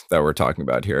conflict that we're talking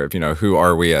about here of, who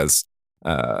are we as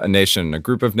a nation, a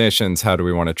group of nations? How do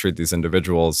we want to treat these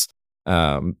individuals?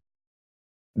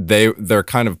 They're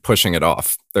kind of pushing it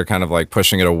off. They're kind of like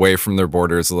pushing it away from their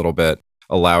borders a little bit,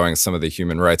 allowing some of the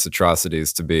human rights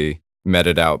atrocities to be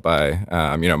meted out by,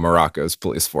 Morocco's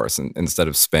police force instead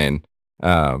of Spain.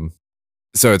 So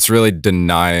it's really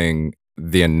denying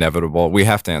the inevitable. We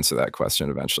have to answer that question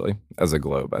eventually as a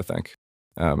globe, I think.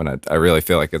 And I really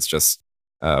feel like it's just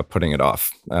putting it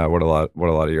off. What a lot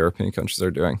of European countries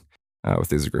are doing with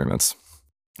these agreements.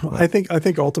 Well, I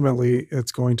think ultimately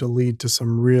it's going to lead to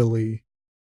some really,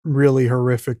 really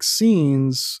horrific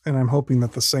scenes, and I'm hoping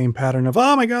that the same pattern of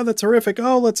oh my god that's horrific,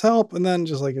 oh let's help, and then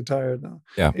just like get tired now.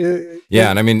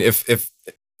 And I mean if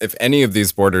any of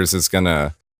these borders is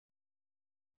gonna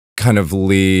kind of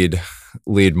lead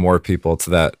more people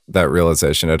to that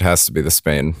realization, it has to be the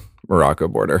Spain Morocco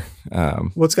border.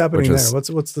 What's happening there?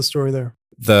 What's the story there?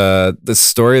 The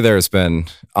story there has been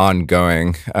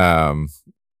ongoing.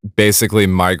 Basically,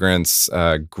 migrants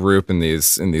group in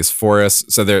these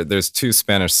forests. So there's two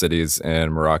Spanish cities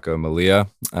in Morocco, Melilla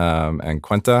and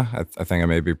Cuenca. I think I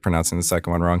may be pronouncing the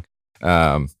second one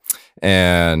wrong.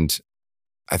 And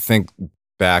I think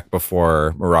back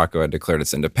before Morocco had declared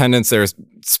its independence,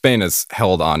 Spain has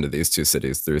held on to these two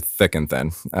cities through thick and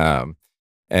thin.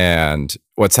 And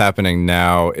what's happening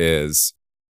now is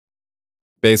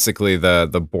basically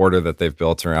the border that they've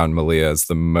built around Melilla is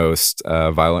the most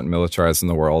violent and militarized in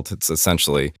the world. It's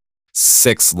essentially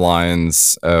 6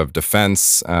 lines of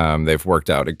defense. They've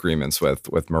worked out agreements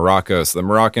with Morocco. So the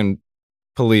Moroccan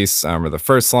police are the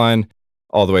first line,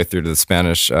 all the way through to the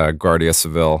Spanish Guardia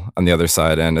Civil on the other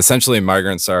side. And essentially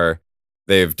migrants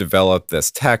they've developed this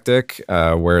tactic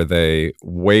where they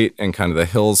wait in kind of the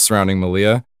hills surrounding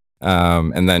Melilla,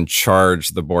 and then charge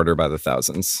the border by the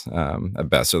thousands, at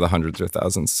best, or the hundreds or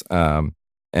thousands.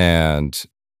 And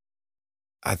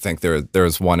I think there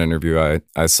was one interview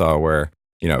I saw where,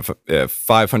 if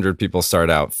 500 people start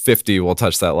out, 50 will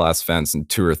touch that last fence and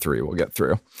 2 or 3 will get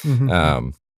through. Mm-hmm.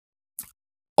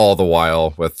 All the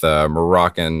while with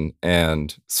Moroccan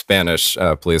and Spanish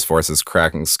police forces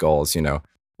cracking skulls,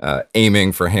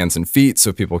 aiming for hands and feet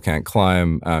so people can't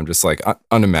climb, just like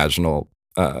unimaginable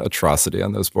atrocity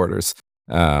on those borders.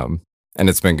 And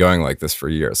it's been going like this for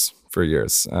years.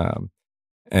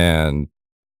 And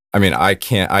I mean, I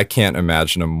can't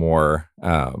imagine a more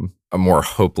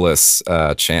hopeless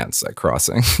chance at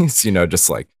crossing. Just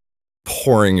like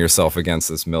pouring yourself against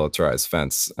this militarized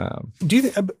fence. Do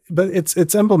you but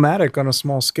it's emblematic on a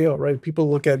small scale, right? People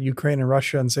look at Ukraine and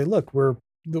Russia and say, look,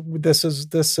 this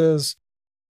is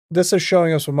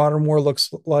showing us what modern war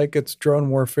looks like. It's drone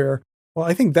warfare. Well,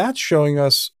 I think that's showing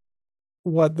us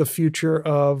what the future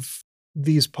of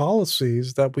these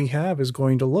policies that we have is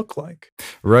going to look like.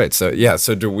 Right. So,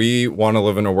 so do we want to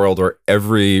live in a world where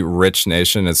every rich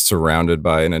nation is surrounded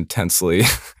by an intensely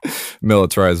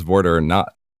militarized border or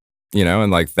not?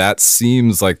 And like that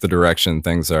seems like the direction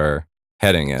things are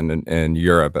heading in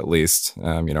Europe, at least,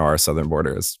 our southern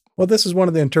borders. Well, this is one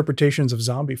of the interpretations of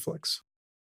zombie flicks.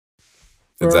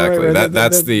 Exactly. Right.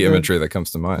 That's the imagery that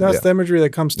comes to mind. That's the imagery that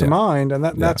comes to mind. And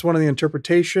that's one of the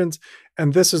interpretations.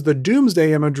 And this is the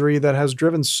doomsday imagery that has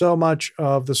driven so much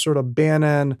of the sort of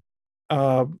Bannon,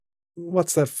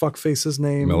 what's that fuckface's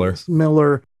name?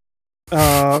 Miller.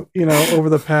 Over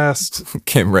the past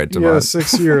came right to mind.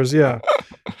 6 years. Yeah.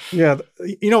 Yeah.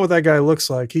 You know what that guy looks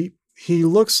like? He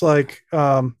looks like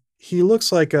a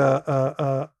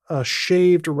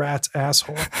shaved rat's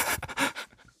asshole.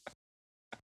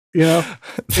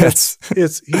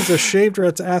 He's a shaved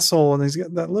rat's asshole, and he's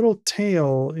got that little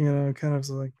tail, kind of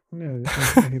like, I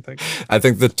hate that guy. I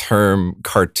think the term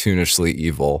cartoonishly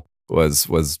evil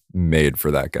was made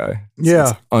for that guy.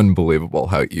 It's unbelievable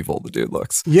how evil the dude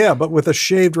looks. Yeah, but with a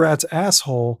shaved rat's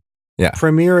asshole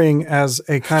premiering as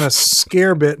a kind of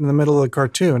scare bit in the middle of the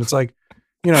cartoon. It's like,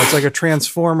 it's like a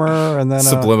transformer and then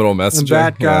subliminal messaging. And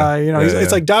that guy,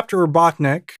 it's like Dr.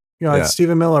 Robotnik, it's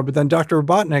Stephen Miller, but then Dr.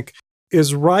 Robotnik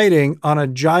is riding on a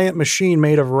giant machine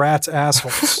made of rats'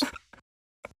 assholes.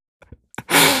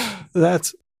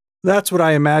 That's what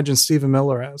I imagine Stephen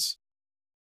Miller as.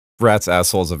 Rats,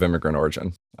 assholes of immigrant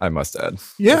origin, I must add.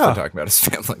 Yeah. If we're talking about his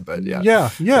family, but yeah.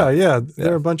 Yeah.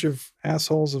 They're a bunch of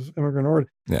assholes of immigrant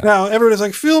origin. Yeah. Now, everybody's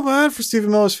like, feel bad for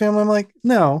Stephen Miller's family. I'm like,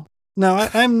 no,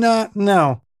 I'm not.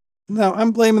 No,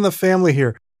 I'm blaming the family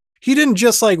here. He didn't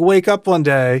just like wake up one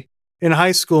day in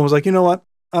high school and was like, you know what?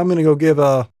 I'm going to go give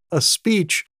a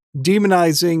speech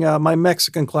demonizing my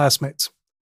Mexican classmates.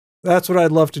 That's what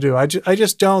I'd love to do. I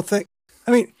just don't think.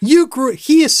 I mean,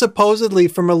 he is supposedly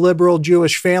from a liberal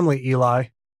Jewish family, Eli.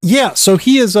 Yeah, so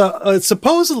he is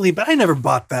supposedly, but I never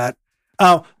bought that.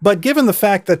 But given the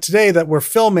fact that today that we're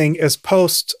filming is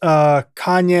post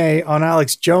Kanye on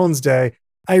Alex Jones Day,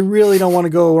 I really don't want to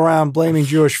go around blaming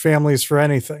Jewish families for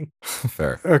anything.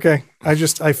 Fair. Okay.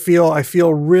 I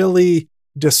feel really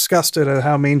disgusted at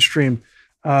how mainstream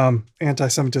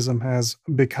anti-Semitism has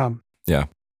become. Yeah.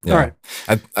 All right.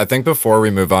 I think before we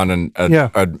move on,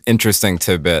 an interesting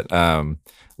tidbit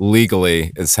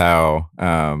legally is how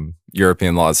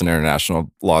European laws and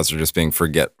international laws are just being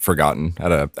forgotten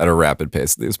at a rapid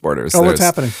pace at these borders. What's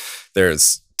happening?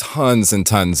 There's tons and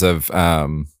tons of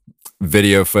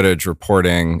video footage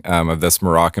reporting of this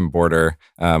Moroccan border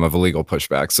of illegal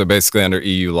pushback. So basically under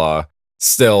EU law,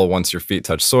 still once your feet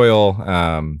touch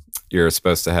soil, you're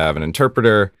supposed to have an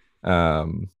interpreter,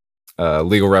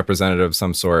 legal representative of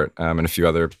some sort, and a few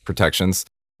other protections.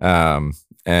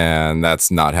 And that's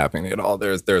not happening at all.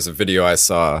 There's a video I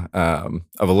saw of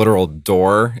a literal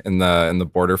door in the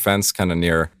border fence, kind of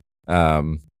near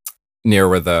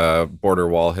where the border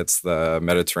wall hits the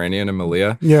Mediterranean in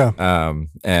Melilla. Yeah.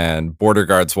 And border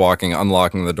guards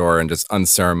unlocking the door and just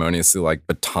unceremoniously like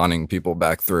batoning people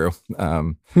back through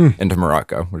into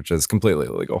Morocco, which is completely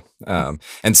illegal.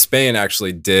 And Spain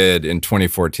actually did in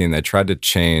 2014, they tried to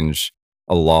change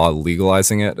a law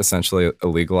legalizing it, essentially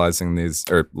legalizing these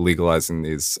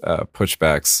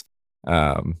pushbacks.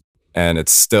 And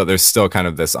there's still kind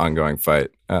of this ongoing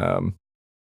fight.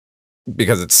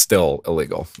 Because it's still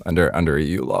illegal under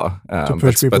EU law,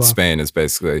 but Spain is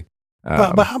basically.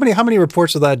 But how many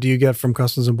reports of that do you get from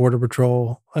Customs and Border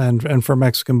Patrol and from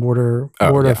Mexican border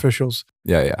officials?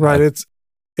 Yeah. Right. It's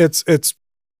if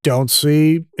you don't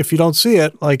see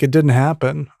it, like it didn't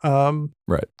happen.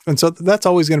 Right. And so that's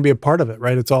always going to be a part of it,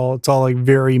 right? It's all like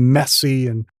very messy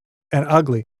and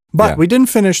ugly. But we didn't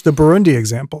finish the Burundi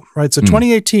example, right? So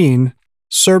 2018.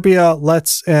 Serbia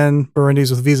lets in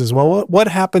Burundis with visas. Well, what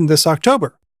happened this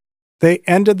October? They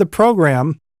ended the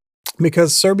program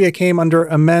because Serbia came under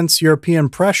immense European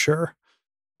pressure,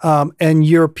 and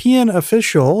European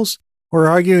officials were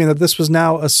arguing that this was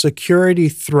now a security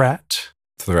threat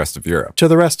to the rest of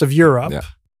Europe. Yeah.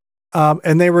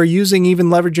 And they were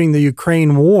leveraging the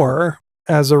Ukraine war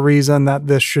as a reason that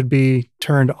this should be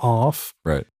turned off.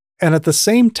 Right. And at the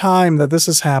same time that this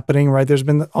is happening, right, there's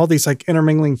been all these like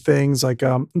intermingling things, like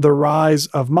the rise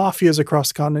of mafias across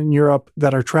the continent in Europe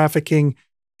that are trafficking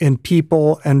in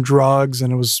people and drugs.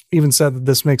 And it was even said that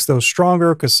this makes those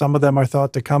stronger because some of them are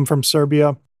thought to come from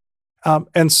Serbia.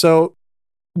 And so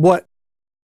what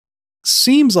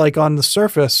seems like on the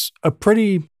surface, a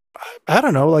pretty, I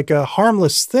don't know, like a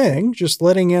harmless thing, just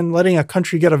letting a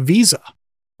country get a visa.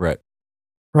 Right.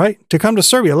 To come to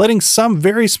Serbia, letting some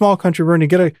very small country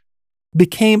Burundi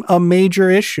became a major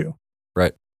issue.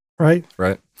 Right.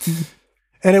 And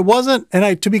it wasn't,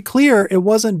 to be clear, it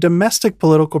wasn't domestic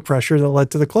political pressure that led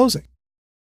to the closing.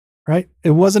 Right.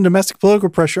 It wasn't domestic political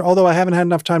pressure, although I haven't had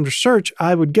enough time to search.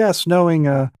 I would guess, knowing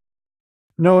the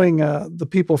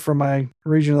people from my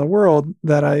region of the world,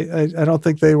 that I don't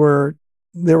think there were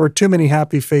too many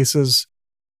happy faces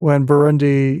when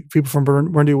people from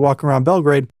Burundi walk around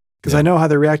Belgrade. Because I know how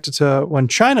they reacted to when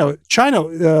China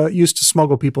used to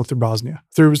smuggle people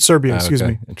through Serbia, excuse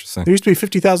me. Interesting. There used to be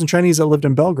 50,000 Chinese that lived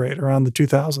in Belgrade around the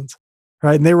 2000s,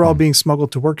 right? And they were all being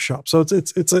smuggled to workshops. So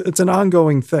it's an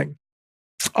ongoing thing.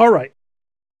 All right.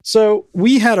 So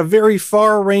we had a very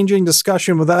far-ranging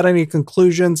discussion without any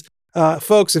conclusions.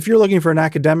 Folks, if you're looking for an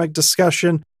academic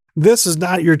discussion, this is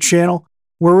not your channel.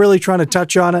 We're really trying to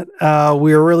touch on it.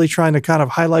 We are really trying to kind of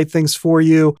highlight things for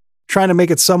you, trying to make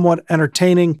it somewhat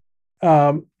entertaining.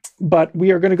 But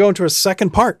we are going to go into a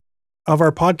second part of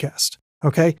our podcast.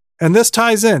 Okay. And this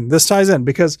ties in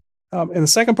because in the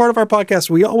second part of our podcast,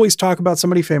 we always talk about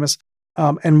somebody famous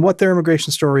and what their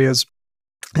immigration story is.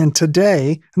 And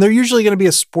today, and they're usually going to be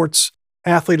a sports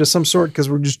athlete of some sort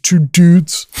because we're just two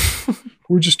dudes.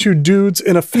 We're just two dudes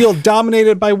in a field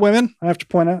dominated by women. I have to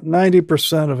point out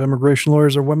 90% of immigration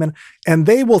lawyers are women, and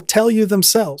they will tell you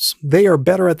themselves they are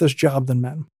better at this job than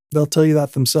men. They'll tell you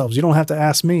that themselves. You don't have to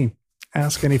ask me.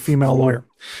 Ask any female lawyer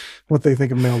what they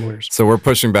think of male lawyers. So we're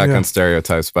pushing back on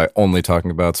stereotypes by only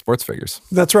talking about sports figures.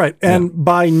 That's right. And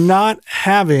by not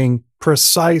having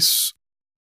precise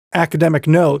academic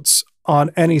notes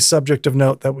on any subject of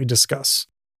note that we discuss.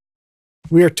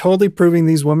 We are totally proving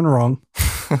these women wrong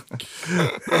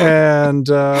and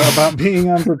about being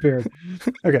unprepared.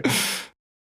 Okay.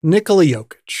 Nikola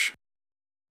Jokic,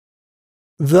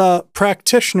 the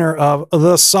practitioner of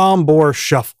the Sambor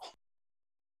Shuffle,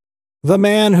 the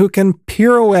man who can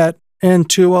pirouette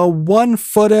into a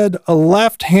one-footed,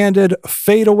 left-handed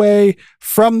fadeaway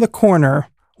from the corner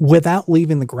without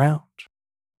leaving the ground.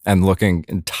 And looking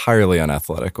entirely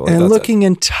unathletic.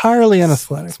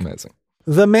 It's amazing.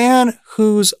 The man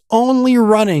whose only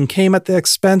running came at the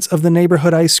expense of the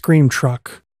neighborhood ice cream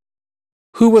truck,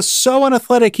 who was so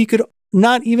unathletic he could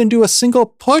not even do a single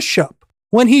push-up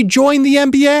when he joined the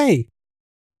NBA.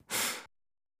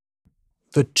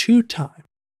 The two-time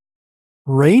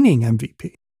reigning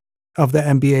MVP of the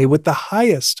NBA with the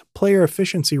highest player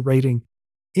efficiency rating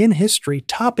in history,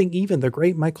 topping even the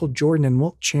great Michael Jordan and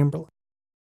Wilt Chamberlain.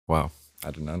 Wow,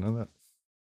 I did not know that.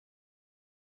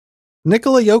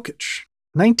 Nikola Jokic,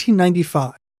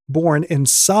 1995, born in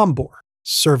Sambor,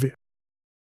 Serbia,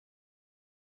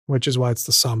 which is why it's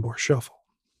the Sambor Shuffle.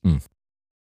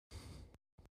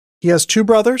 He has two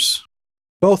brothers,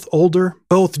 both older,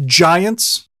 both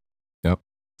giants. Yep.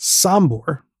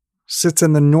 Sambor sits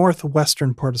in the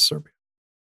northwestern part of Serbia.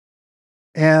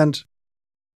 And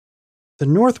the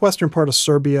northwestern part of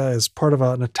Serbia is part of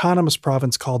an autonomous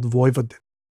province called Vojvodina.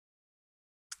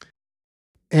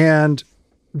 And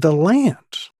the land,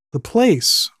 the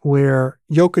place where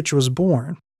Jokic was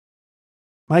born,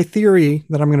 my theory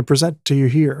that I'm going to present to you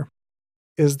here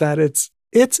is that its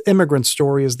immigrant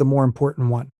story is the more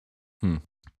important one.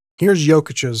 Here's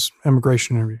Jokic's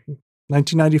immigration interview.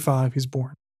 1995, he's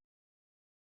born.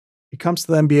 He comes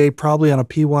to the NBA probably on a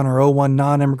P1 or O1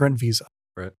 non-immigrant visa.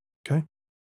 Right. Okay.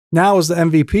 Now as the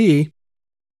MVP,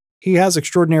 he has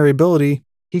extraordinary ability.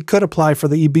 He could apply for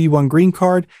the EB1 green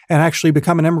card and actually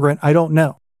become an immigrant. I don't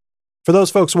know. For those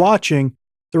folks watching,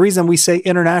 the reason we say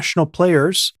international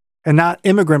players and not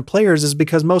immigrant players is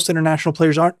because most international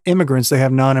players aren't immigrants. They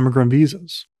have non-immigrant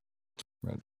visas.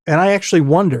 Right. And I actually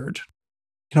wondered,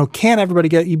 can everybody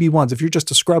get EB1s? If you're just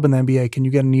a scrub in the NBA, can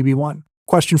you get an EB1?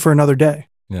 Question for another day.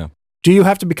 Yeah. Do you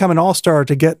have to become an all-star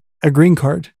to get a green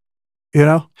card?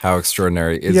 How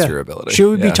extraordinary is your ability?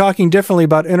 Should we be talking differently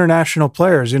about international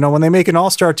players? When they make an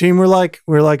all-star team, we're like,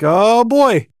 oh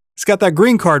boy, he's got that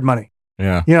green card money.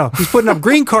 Yeah. He's putting up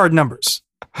green card numbers.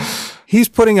 He's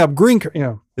putting up green card,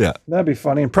 Yeah. That'd be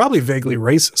funny and probably vaguely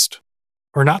racist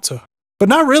or not so, but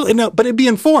not really. No, but it'd be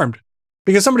informed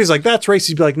because somebody's like, that's racist.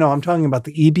 You'd be like, no, I'm talking about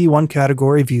the EB1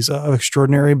 category visa of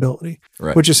extraordinary ability,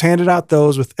 right, which is handed out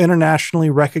those with internationally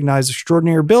recognized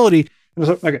extraordinary ability.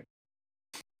 Okay.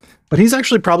 But he's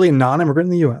actually probably a non-immigrant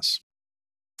in the U.S.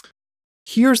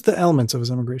 Here's the elements of his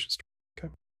immigration story. Okay.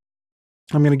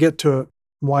 I'm going to get to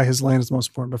why his land is most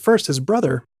important. But first, his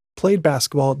brother played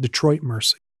basketball at Detroit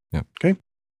Mercy. Yep. Okay.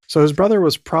 So his brother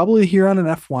was probably here on an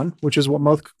F1, which is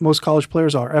what most college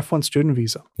players are, F1 student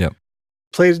visa. Yep.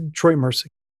 Played at Detroit Mercy.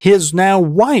 His now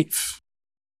wife,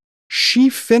 she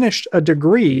finished a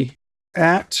degree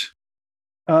at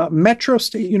Metro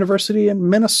State University in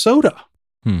Minnesota.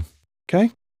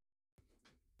 Okay.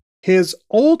 His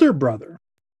older brother,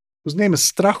 whose name is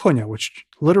Strahonia, which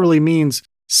literally means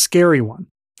scary one.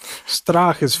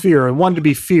 Strach is fear, and one to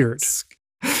be feared.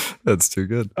 That's too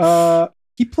good.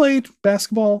 He played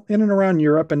basketball in and around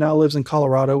Europe and now lives in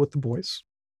Colorado with the boys.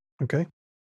 Okay.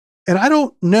 And I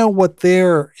don't know what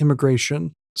their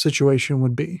immigration situation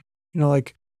would be.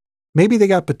 Maybe they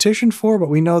got petitioned for, but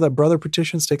we know that brother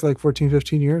petitions take like 14,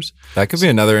 15 years. That could be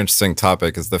another interesting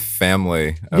topic is the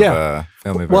family of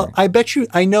family. Well, I bet you,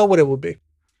 I know what it would be.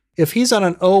 If he's on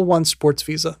an O1 sports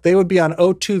visa, they would be on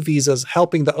O2 visas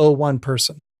helping the O1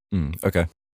 person. Okay.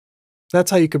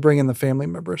 That's how you could bring in the family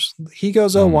members. He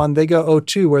goes O1, they go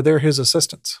O2 where they're his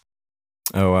assistants.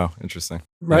 Oh, wow. Interesting.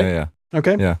 Right? Yeah.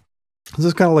 Okay. Yeah. This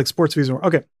is kind of like sports visa.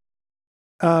 Okay.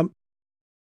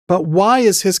 But why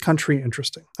is his country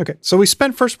interesting? Okay, so we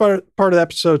spent first part of the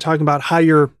episode talking about how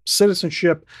your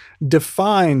citizenship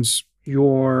defines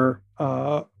your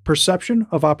perception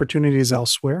of opportunities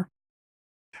elsewhere,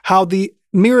 how the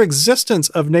mere existence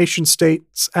of nation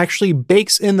states actually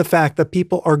bakes in the fact that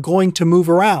people are going to move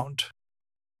around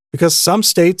because some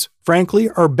states, frankly,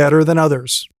 are better than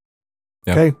others.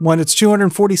 Yep. Okay, when it's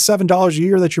 $247 a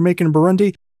year that you're making in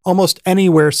Burundi, almost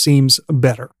anywhere seems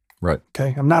better. Right.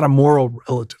 Okay. I'm not a moral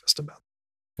relativist about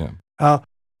it. Yeah.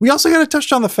 We also got to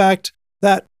touch on the fact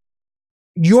that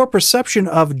your perception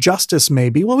of justice may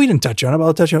be, well, we didn't touch on it, but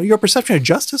I'll touch on it. Your perception of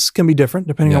justice can be different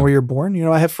depending on where you're born.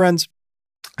 I have friends,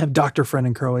 I have a doctor friend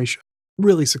in Croatia,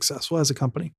 really successful as a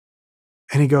company.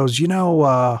 And he goes,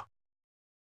 a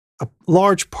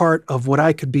large part of what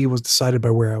I could be was decided by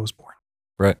where I was born.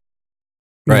 Right.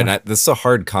 Right. And this is a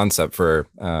hard concept for,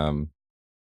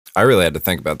 I really had to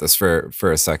think about this for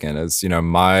a second is,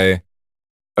 my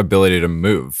ability to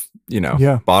move,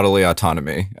 bodily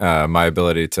autonomy, my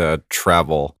ability to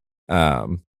travel,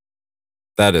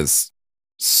 that is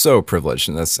so privileged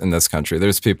in this country.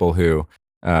 There's people who,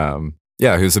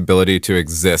 whose ability to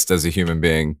exist as a human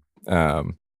being,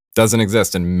 doesn't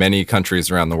exist in many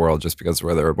countries around the world just because of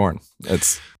where they were born.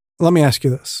 Let me ask you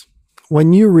this.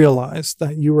 When you realized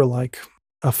that you were like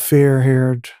a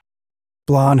fair-haired,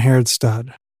 blonde-haired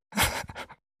stud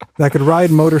that could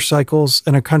ride motorcycles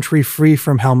in a country free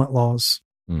from helmet laws,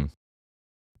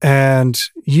 and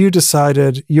you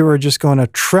decided you were just going to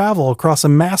travel across a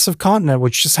massive continent,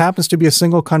 which just happens to be a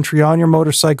single country, on your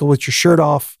motorcycle with your shirt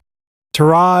off, to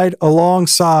ride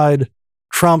alongside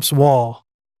Trump's wall,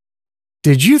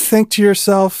 did you think to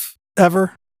yourself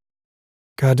ever,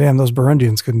 God damn, those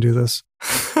Burundians couldn't do this?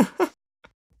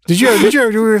 Did you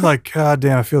ever, you were like, God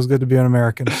damn, it feels good to be an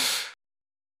American?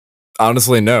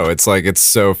 Honestly, no. It's like, it's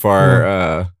so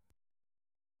far,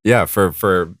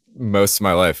 for most of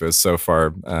my life, it was so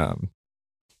far,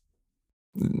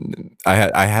 I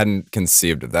hadn't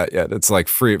conceived of that yet. It's like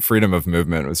freedom of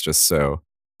movement was just so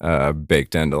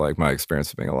baked into like my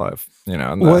experience of being alive,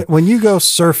 when you go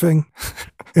surfing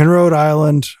in Rhode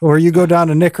Island, or you go down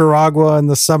to Nicaragua in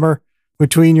the summer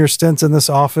between your stints in this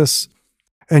office,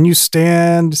 and you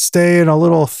stay in a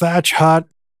little thatch hut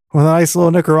with a nice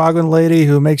little Nicaraguan lady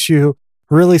who makes you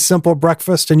really simple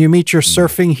breakfast, and you meet your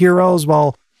surfing heroes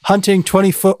while hunting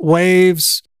 20-foot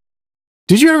waves.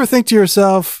 Did you ever think to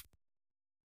yourself,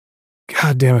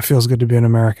 God damn, it feels good to be an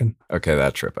American? Okay,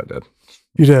 that trip I did.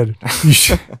 You did.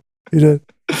 You did.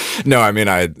 No, I mean,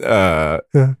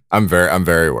 I'm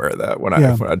very aware of that when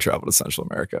I travel to Central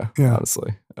America,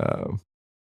 honestly.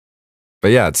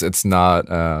 But yeah, it's not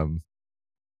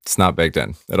baked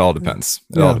in. It all depends.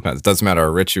 It all depends. It doesn't matter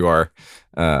how rich you are.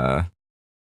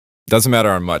 Doesn't matter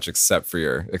on much except for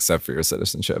your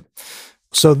citizenship.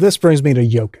 So this brings me to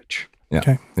Jokic. Yeah.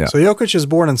 Okay. Yeah. So Jokic is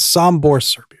born in Sambor,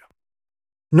 Serbia.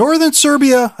 Northern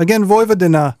Serbia, again,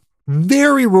 Vojvodina,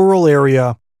 very rural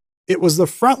area. It was the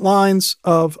front lines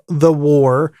of the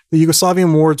war, the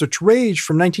Yugoslavian wars, which raged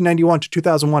from 1991 to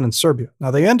 2001 in Serbia.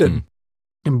 Now, they ended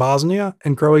in Bosnia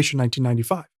and Croatia in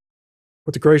 1995.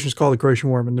 What the Croatians call the Croatian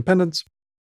War of Independence.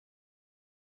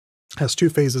 Has two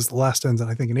phases. The last ends,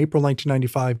 I think, in April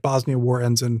 1995. Bosnia War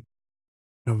ends in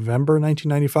November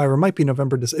 1995, or it might be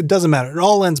November. It doesn't matter. It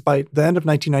all ends by the end of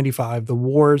 1995. The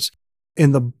wars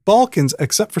in the Balkans,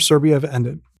 except for Serbia, have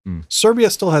ended.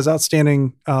 Serbia still has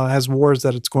outstanding, has wars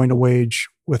that it's going to wage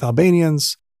with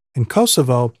Albanians in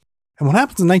Kosovo. And what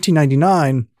happens in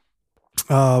 1999,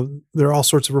 there are all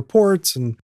sorts of reports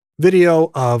and video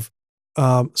of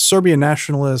Serbian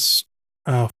nationalist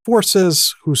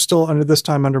forces who still under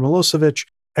Milosevic,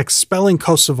 expelling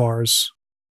Kosovar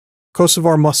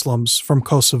Muslims from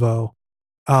Kosovo,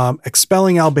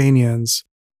 expelling Albanians.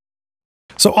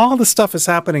 So all this stuff is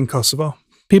happening in Kosovo.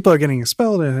 People are getting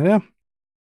expelled.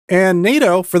 And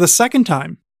NATO, for the second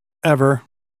time ever,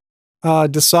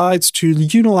 decides to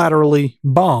unilaterally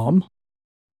bomb.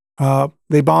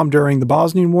 They bombed during the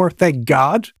Bosnian War. Thank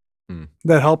God.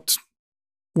 That helped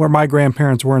where my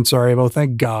grandparents were in Sarajevo.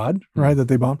 Thank God, right, that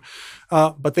they bombed.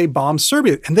 But they bombed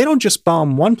Serbia. And they don't just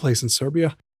bomb one place in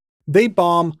Serbia. They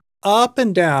bomb up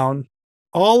and down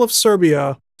all of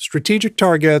Serbia, strategic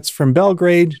targets from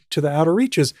Belgrade to the outer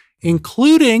reaches,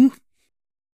 including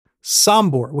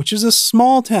Sambor, which is a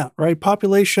small town, right?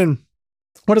 Population,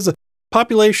 what is it?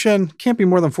 Population can't be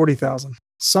more than 40,000.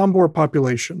 Sambor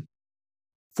population,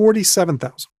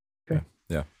 47,000. Okay.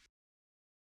 Yeah.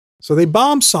 So they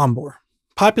bombed Sambor,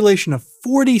 population of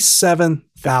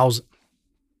 47,000.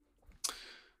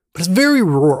 But it's very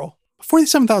rural.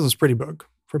 47,000 is pretty big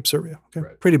from Serbia. Okay.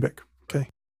 Right. Pretty big. Okay.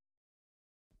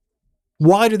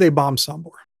 Why do they bomb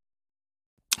Sambor?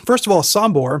 First of all,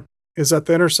 Sambor is at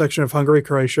the intersection of Hungary,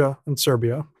 Croatia, and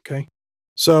Serbia. Okay.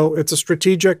 So it's a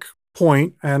strategic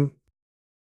point, and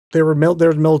there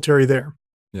was military there.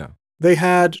 Yeah. They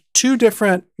had two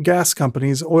different gas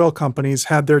companies, oil companies,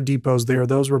 had their depots there.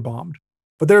 Those were bombed.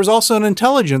 But there's also an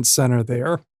intelligence center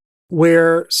there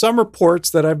where some reports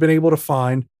that I've been able to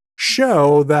find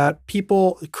show that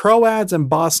people, Croats and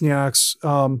Bosniaks,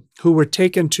 who were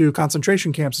taken to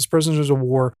concentration camps as prisoners of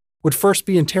war, would first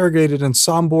be interrogated in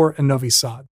Sambor and Novi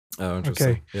Sad. Oh, interesting.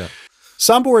 Okay. Yeah.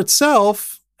 Sambor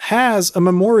itself has a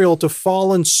memorial to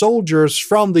fallen soldiers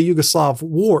from the Yugoslav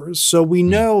wars. So we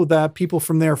know that people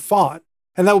from there fought.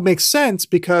 And that would make sense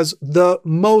because the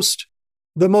most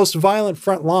violent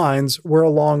front lines were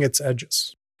along its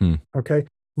edges. Okay.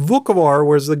 Vukovar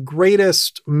was the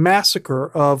greatest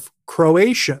massacre of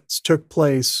Croatians took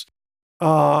place,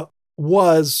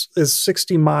 is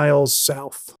 60 miles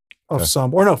south of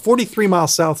Sambor. Or no, 43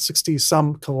 miles south, 60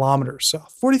 some kilometers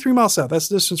south. 43 miles south. That's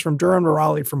the distance from Durham to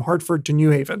Raleigh, from Hartford to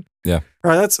New Haven. Yeah.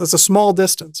 All right, that's a small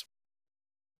distance.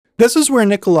 This is where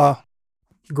Nikola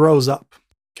grows up.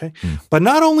 Okay. But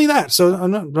not only that. So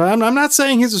I'm not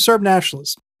saying he's a Serb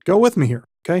nationalist. Go with me here.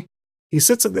 Okay. He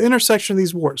sits at the intersection of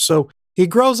these wars. So he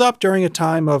grows up during a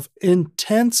time of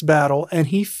intense battle and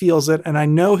he feels it. And I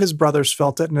know his brothers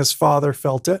felt it and his father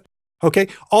felt it. Okay.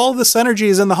 All this energy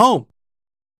is in the home.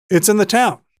 It's in the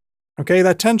town. Okay.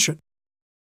 That tension.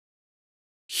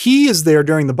 He is there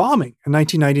during the bombing in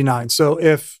 1999. So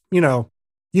if,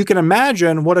 you can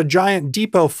imagine what a giant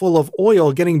depot full of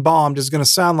oil getting bombed is going to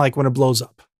sound like when it blows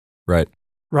up. Right.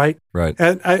 Right. Right.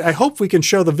 And I hope we can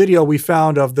show the video we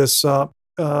found of this,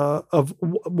 of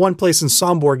one place in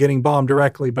Sambor getting bombed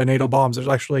directly by NATO bombs. There's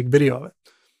actually a video of it.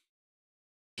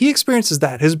 He experiences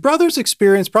that. His brothers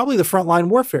experienced probably the frontline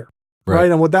warfare, right?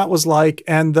 And what that was like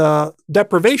and the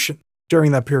deprivation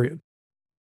during that period.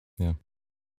 Yeah.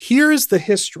 Here is the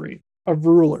history of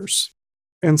rulers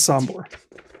in Sambor.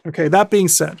 Okay, that being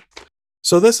said,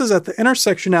 so this is at the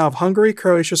intersection now of Hungary,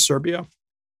 Croatia, Serbia.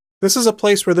 This is a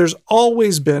place where there's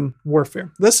always been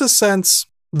warfare. This is since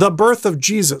the birth of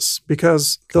Jesus,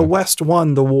 because the West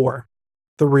won the war,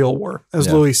 the real war,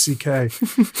 as Louis C.K.,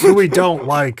 who we don't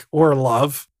like or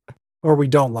love, or we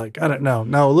don't like. I don't know.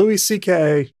 No, Louis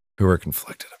C.K. Who we're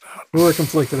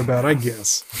conflicted about, I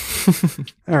guess.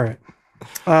 All right.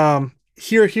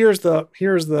 Here's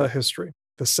the history.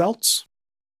 The Celts,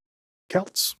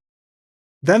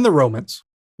 then the Romans,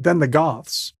 then the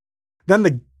Goths, then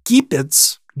the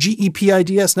Gepids,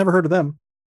 Gepids, never heard of them.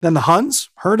 Then the Huns,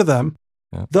 heard of them.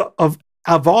 Yeah. The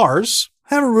Avars,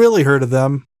 haven't really heard of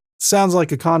them. Sounds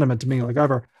like a condiment to me, like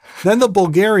Avar. Then the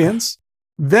Bulgarians,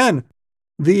 then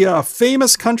the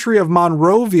famous country of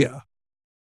Monrovia,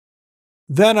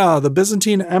 then the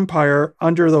Byzantine Empire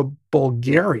under the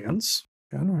Bulgarians.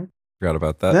 All right. Forgot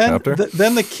about that chapter.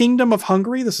 Then the Kingdom of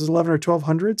Hungary. This is 11 or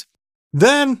 1200s.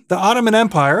 Then the Ottoman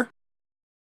Empire.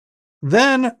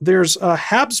 Then there's a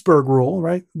Habsburg rule,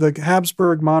 right? The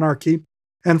Habsburg monarchy.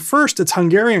 And first it's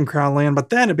Hungarian crown land, but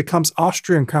then it becomes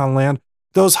Austrian crown land.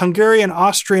 Those Hungarian,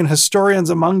 Austrian historians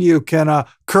among you can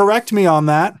correct me on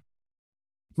that.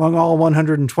 Among all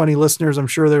 120 listeners, I'm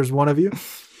sure there's one of you.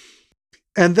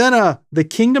 And then the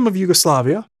Kingdom of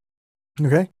Yugoslavia.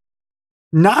 Okay.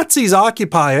 Nazis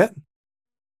occupy it.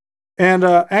 And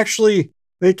actually,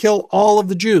 they kill all of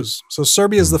the Jews. So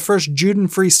Serbia is the first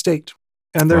Judean-free state.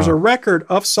 And there's a record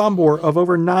of Sambor of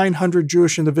over 900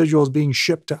 Jewish individuals being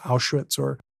shipped to Auschwitz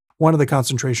or one of the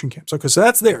concentration camps. Okay, so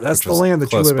that's there. That's the land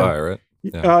that you live by, in. Right?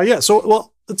 Yeah. So,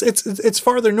 well, it's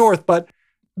farther north, but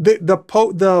the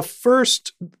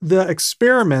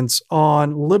experiments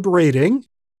on liberating,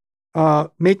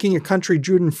 making a country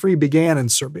Judean-free began in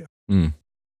Serbia.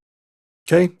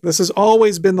 Okay, this has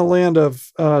always been the land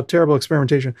of terrible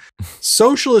experimentation.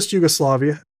 Socialist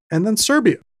Yugoslavia, and then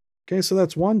Serbia. Okay, so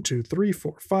that's 1, 2, 3,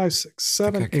 4, 5, 6,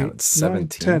 7, 8, 9,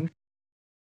 10,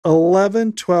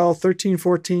 11, 12, 13,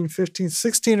 14, 15,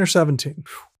 16, or 17.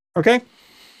 Okay?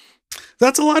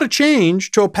 That's a lot of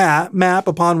change to a map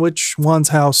upon which one's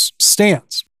house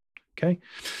stands. Okay?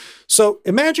 So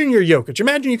imagine you're Jokic.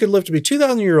 Imagine you could live to be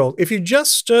 2,000 years old. If you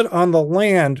just stood on the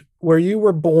land where you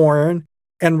were born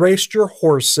and raced your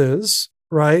horses,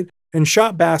 right? And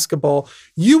shot basketball,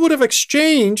 you would have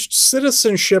exchanged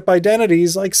citizenship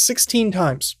identities like 16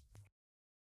 times.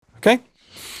 Okay?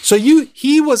 So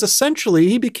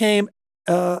he became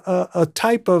a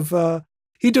type of,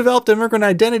 he developed immigrant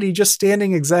identity just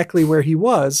standing exactly where he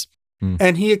was.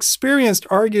 And he experienced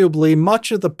arguably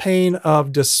much of the pain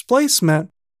of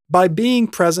displacement by being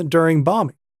present during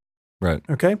bombing. Right.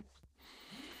 Okay?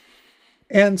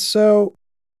 And so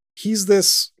he's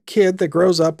this kid that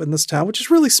grows up in this town, which is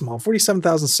really small.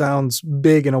 47,000 sounds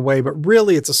big in a way, but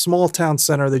really it's a small town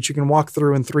center that you can walk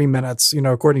through in 3 minutes,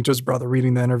 according to his brother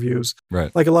reading the interviews.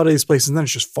 Right. Like a lot of these places, and then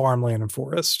it's just farmland and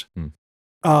forest.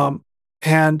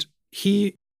 And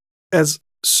he, as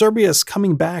Serbia's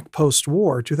coming back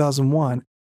post-war, 2001,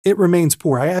 it remains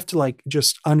poor. I have to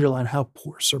just underline how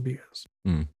poor Serbia is.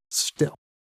 Still.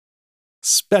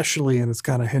 Especially in its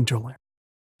kind of hinterland.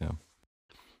 Yeah.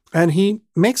 And he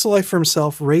makes a life for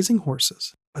himself raising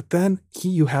horses. But then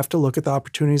you have to look at the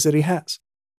opportunities that he has.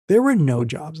 There were no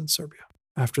jobs in Serbia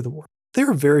after the war. There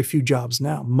are very few jobs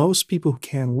now. Most people who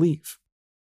can leave.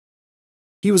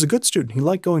 He was a good student. He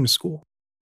liked going to school.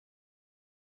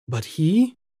 But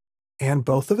he and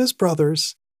both of his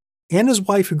brothers and his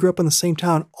wife, who grew up in the same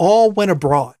town, all went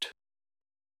abroad.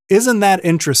 Isn't that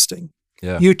interesting?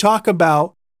 Yeah. You talk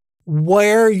about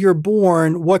where you're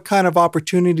born, what kind of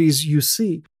opportunities you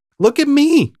see. Look at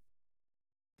me.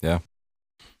 Yeah.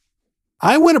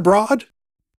 I went abroad.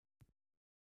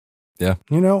 Yeah.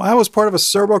 I was part of a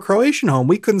Serbo-Croatian home.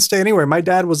 We couldn't stay anywhere. My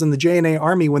dad was in the JNA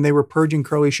army when they were purging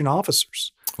Croatian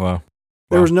officers. Wow.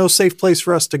 There was no safe place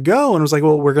for us to go. And it was like,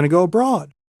 well, we're going to go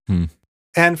abroad.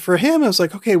 And for him, it was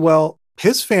like, okay, well,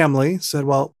 his family said,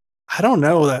 well, I don't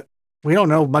know that. We don't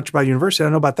know much about university. I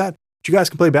don't know about that. But you guys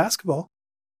can play basketball.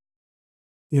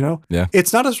 Yeah.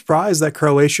 It's not a surprise that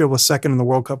Croatia was second in the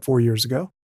World Cup 4 years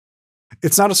ago.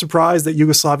 It's not a surprise that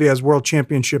Yugoslavia has world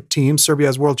championship teams. Serbia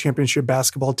has world championship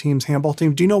basketball teams, handball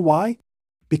teams. Do you know why?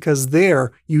 Because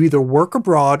there, you either work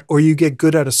abroad or you get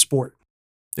good at a sport.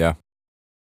 Yeah.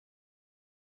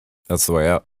 That's the way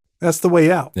out. That's the way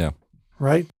out. Yeah.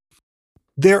 Right?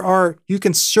 You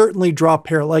can certainly draw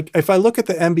parallel. Like if I look at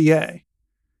the NBA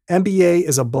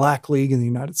is a black league in the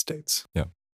United States. Yeah.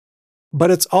 But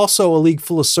it's also a league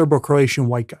full of Serbo-Croatian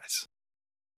white guys.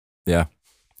 Yeah.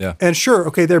 Yeah. And sure,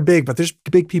 okay, they're big, but there's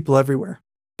big people everywhere.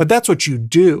 But that's what you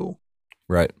do.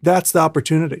 Right. That's the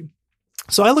opportunity.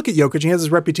 So I look at Jokic, and he has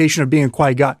this reputation of being a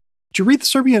quiet guy. But you read the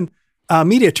Serbian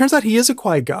media, it turns out he is a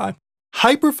quiet guy,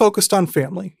 hyper-focused on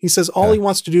family. He says all he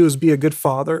wants to do is be a good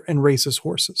father and race his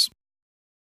horses.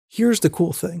 Here's the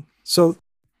cool thing. So,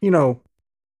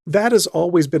 that has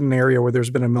always been an area where there's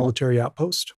been a military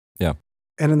outpost. Yeah.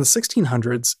 And in the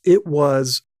 1600s, it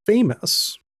was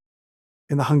famous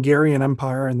in the Hungarian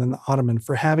Empire and then the Ottoman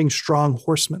for having strong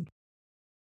horsemen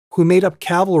who made up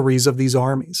cavalries of these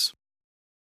armies.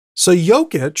 So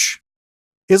Jokic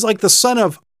is like the son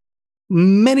of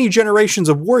many generations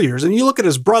of warriors. And you look at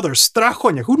his brother,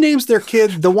 Strakonja, who names their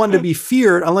kid the one to be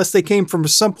feared unless they came from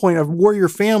some point of warrior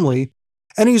family,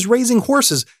 and he's raising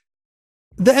horses.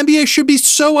 The NBA should be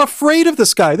so afraid of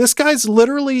this guy. This guy's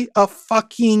literally a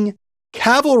fucking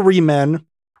cavalryman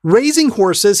raising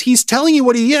horses. He's telling you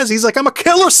what he is. He's like, I'm a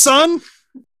killer, son.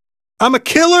 I'm a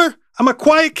killer. I'm a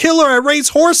quiet killer. I raise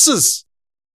horses.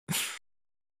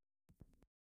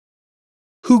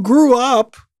 Who grew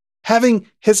up having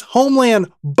his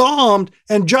homeland bombed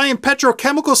and giant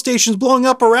petrochemical stations blowing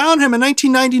up around him in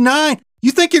 1999.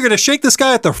 You think you're going to shake this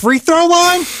guy at the free throw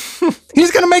line?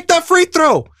 He's going to make that free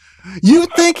throw. You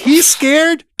think he's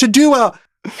scared to do a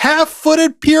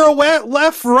half-footed pirouette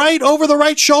left, right, over the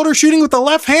right shoulder, shooting with the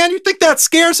left hand? You think that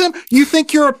scares him? You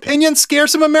think your opinion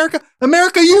scares him, America?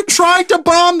 America, you tried to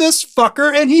bomb this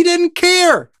fucker and he didn't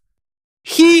care.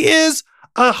 He is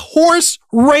a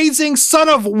horse-raising son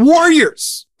of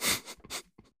warriors.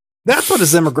 That's what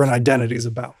his immigrant identity is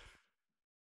about.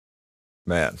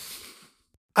 Man.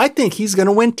 I think he's going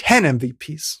to win 10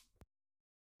 MVPs.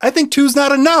 I think 2's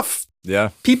not enough. Yeah.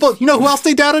 People, who else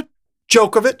they doubted?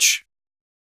 Djokovic.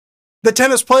 The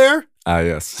tennis player.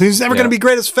 Yes. He's never going to be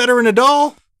great as Federer and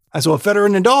Nadal. I saw Federer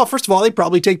and Nadal. First of all, they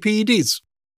probably take PEDs.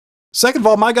 Second of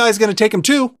all, my guy's going to take him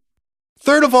too.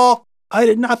 Third of all, I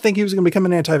did not think he was going to become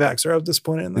an anti-vaxxer. I was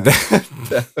disappointed in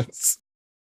that.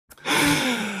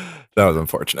 That was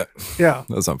unfortunate. Yeah.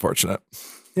 That was unfortunate.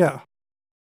 Yeah.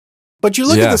 But you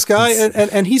look at this guy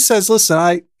and he says,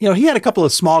 listen, he had a couple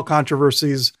of small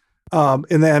controversies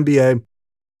in the NBA,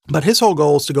 but his whole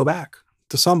goal is to go back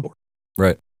to Sambor.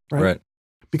 Right.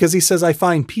 Because he says, I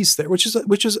find peace there, which is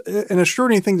an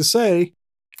extraordinary thing to say.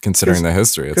 Considering the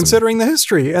history. Considering the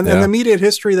history and the immediate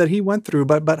history that he went through,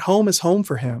 but home is home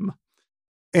for him.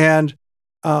 And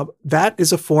that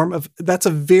is that's a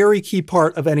very key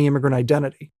part of any immigrant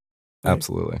identity. Right?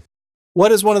 Absolutely.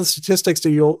 What is one of the statistics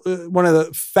that one of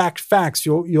the facts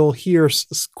you'll hear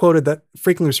quoted that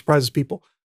frequently surprises people?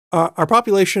 Our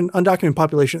population, undocumented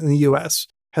population in the U.S.,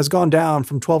 has gone down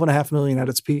from 12.5 million at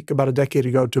its peak about a decade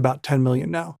ago to about 10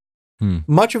 million now.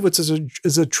 Much of which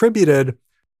is attributed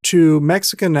to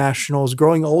Mexican nationals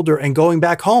growing older and going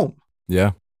back home.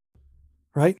 Yeah.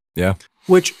 Right? Yeah.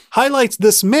 Which highlights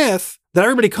this myth that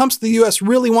everybody comes to the U.S.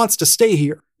 really wants to stay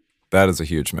here. That is a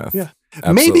huge myth. Yeah.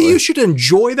 Absolutely. Maybe you should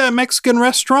enjoy that Mexican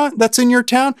restaurant that's in your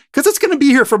town because it's going to be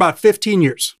here for about 15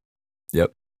 years.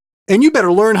 Yep. And you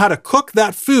better learn how to cook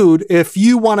that food if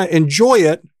you want to enjoy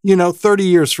it, 30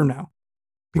 years from now.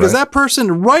 Because that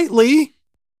person rightly,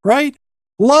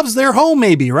 loves their home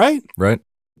maybe, right? Right.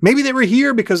 Maybe they were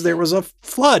here because there was a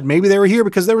flood. Maybe they were here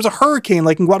because there was a hurricane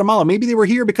like in Guatemala. Maybe they were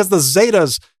here because the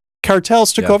Zetas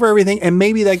cartels took over everything, and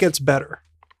maybe that gets better.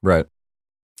 Right.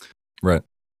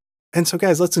 And so,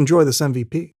 guys, let's enjoy this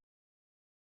MVP.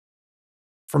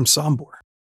 from Sambor.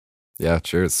 Yeah,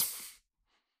 cheers.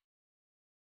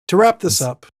 To wrap this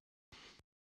up,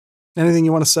 anything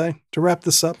you want to say to wrap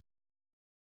this up?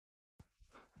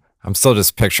 I'm still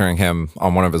just picturing him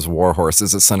on one of his war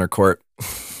horses at center court.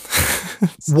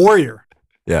 Warrior.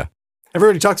 Yeah.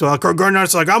 Everybody talks about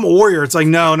Garnett's like, I'm a warrior. It's like,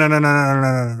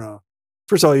 no.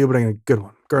 First of all, you would have been a good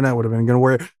one. Garnett would have been a good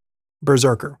warrior.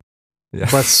 Berserker. Yeah.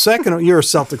 But second, you're a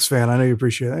Celtics fan. I know you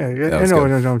appreciate it. I know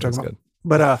what I'm talking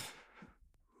about.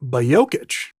 But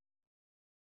Jokic,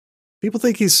 people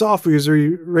think he's soft because he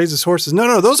raises horses.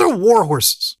 No, those are war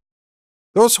horses.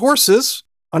 Those horses,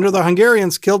 under the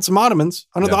Hungarians, killed some Ottomans.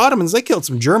 Under the Ottomans, they killed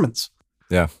some Germans.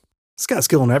 Yeah. This guy's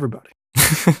killing everybody.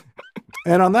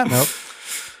 And on that note,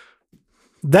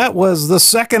 that was the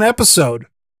second episode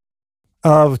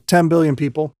of 10 Billion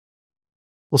People.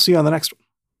 We'll see you on the next one.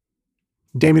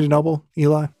 Damien DeNoble,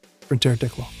 Eli, Frontier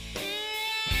Dickwell.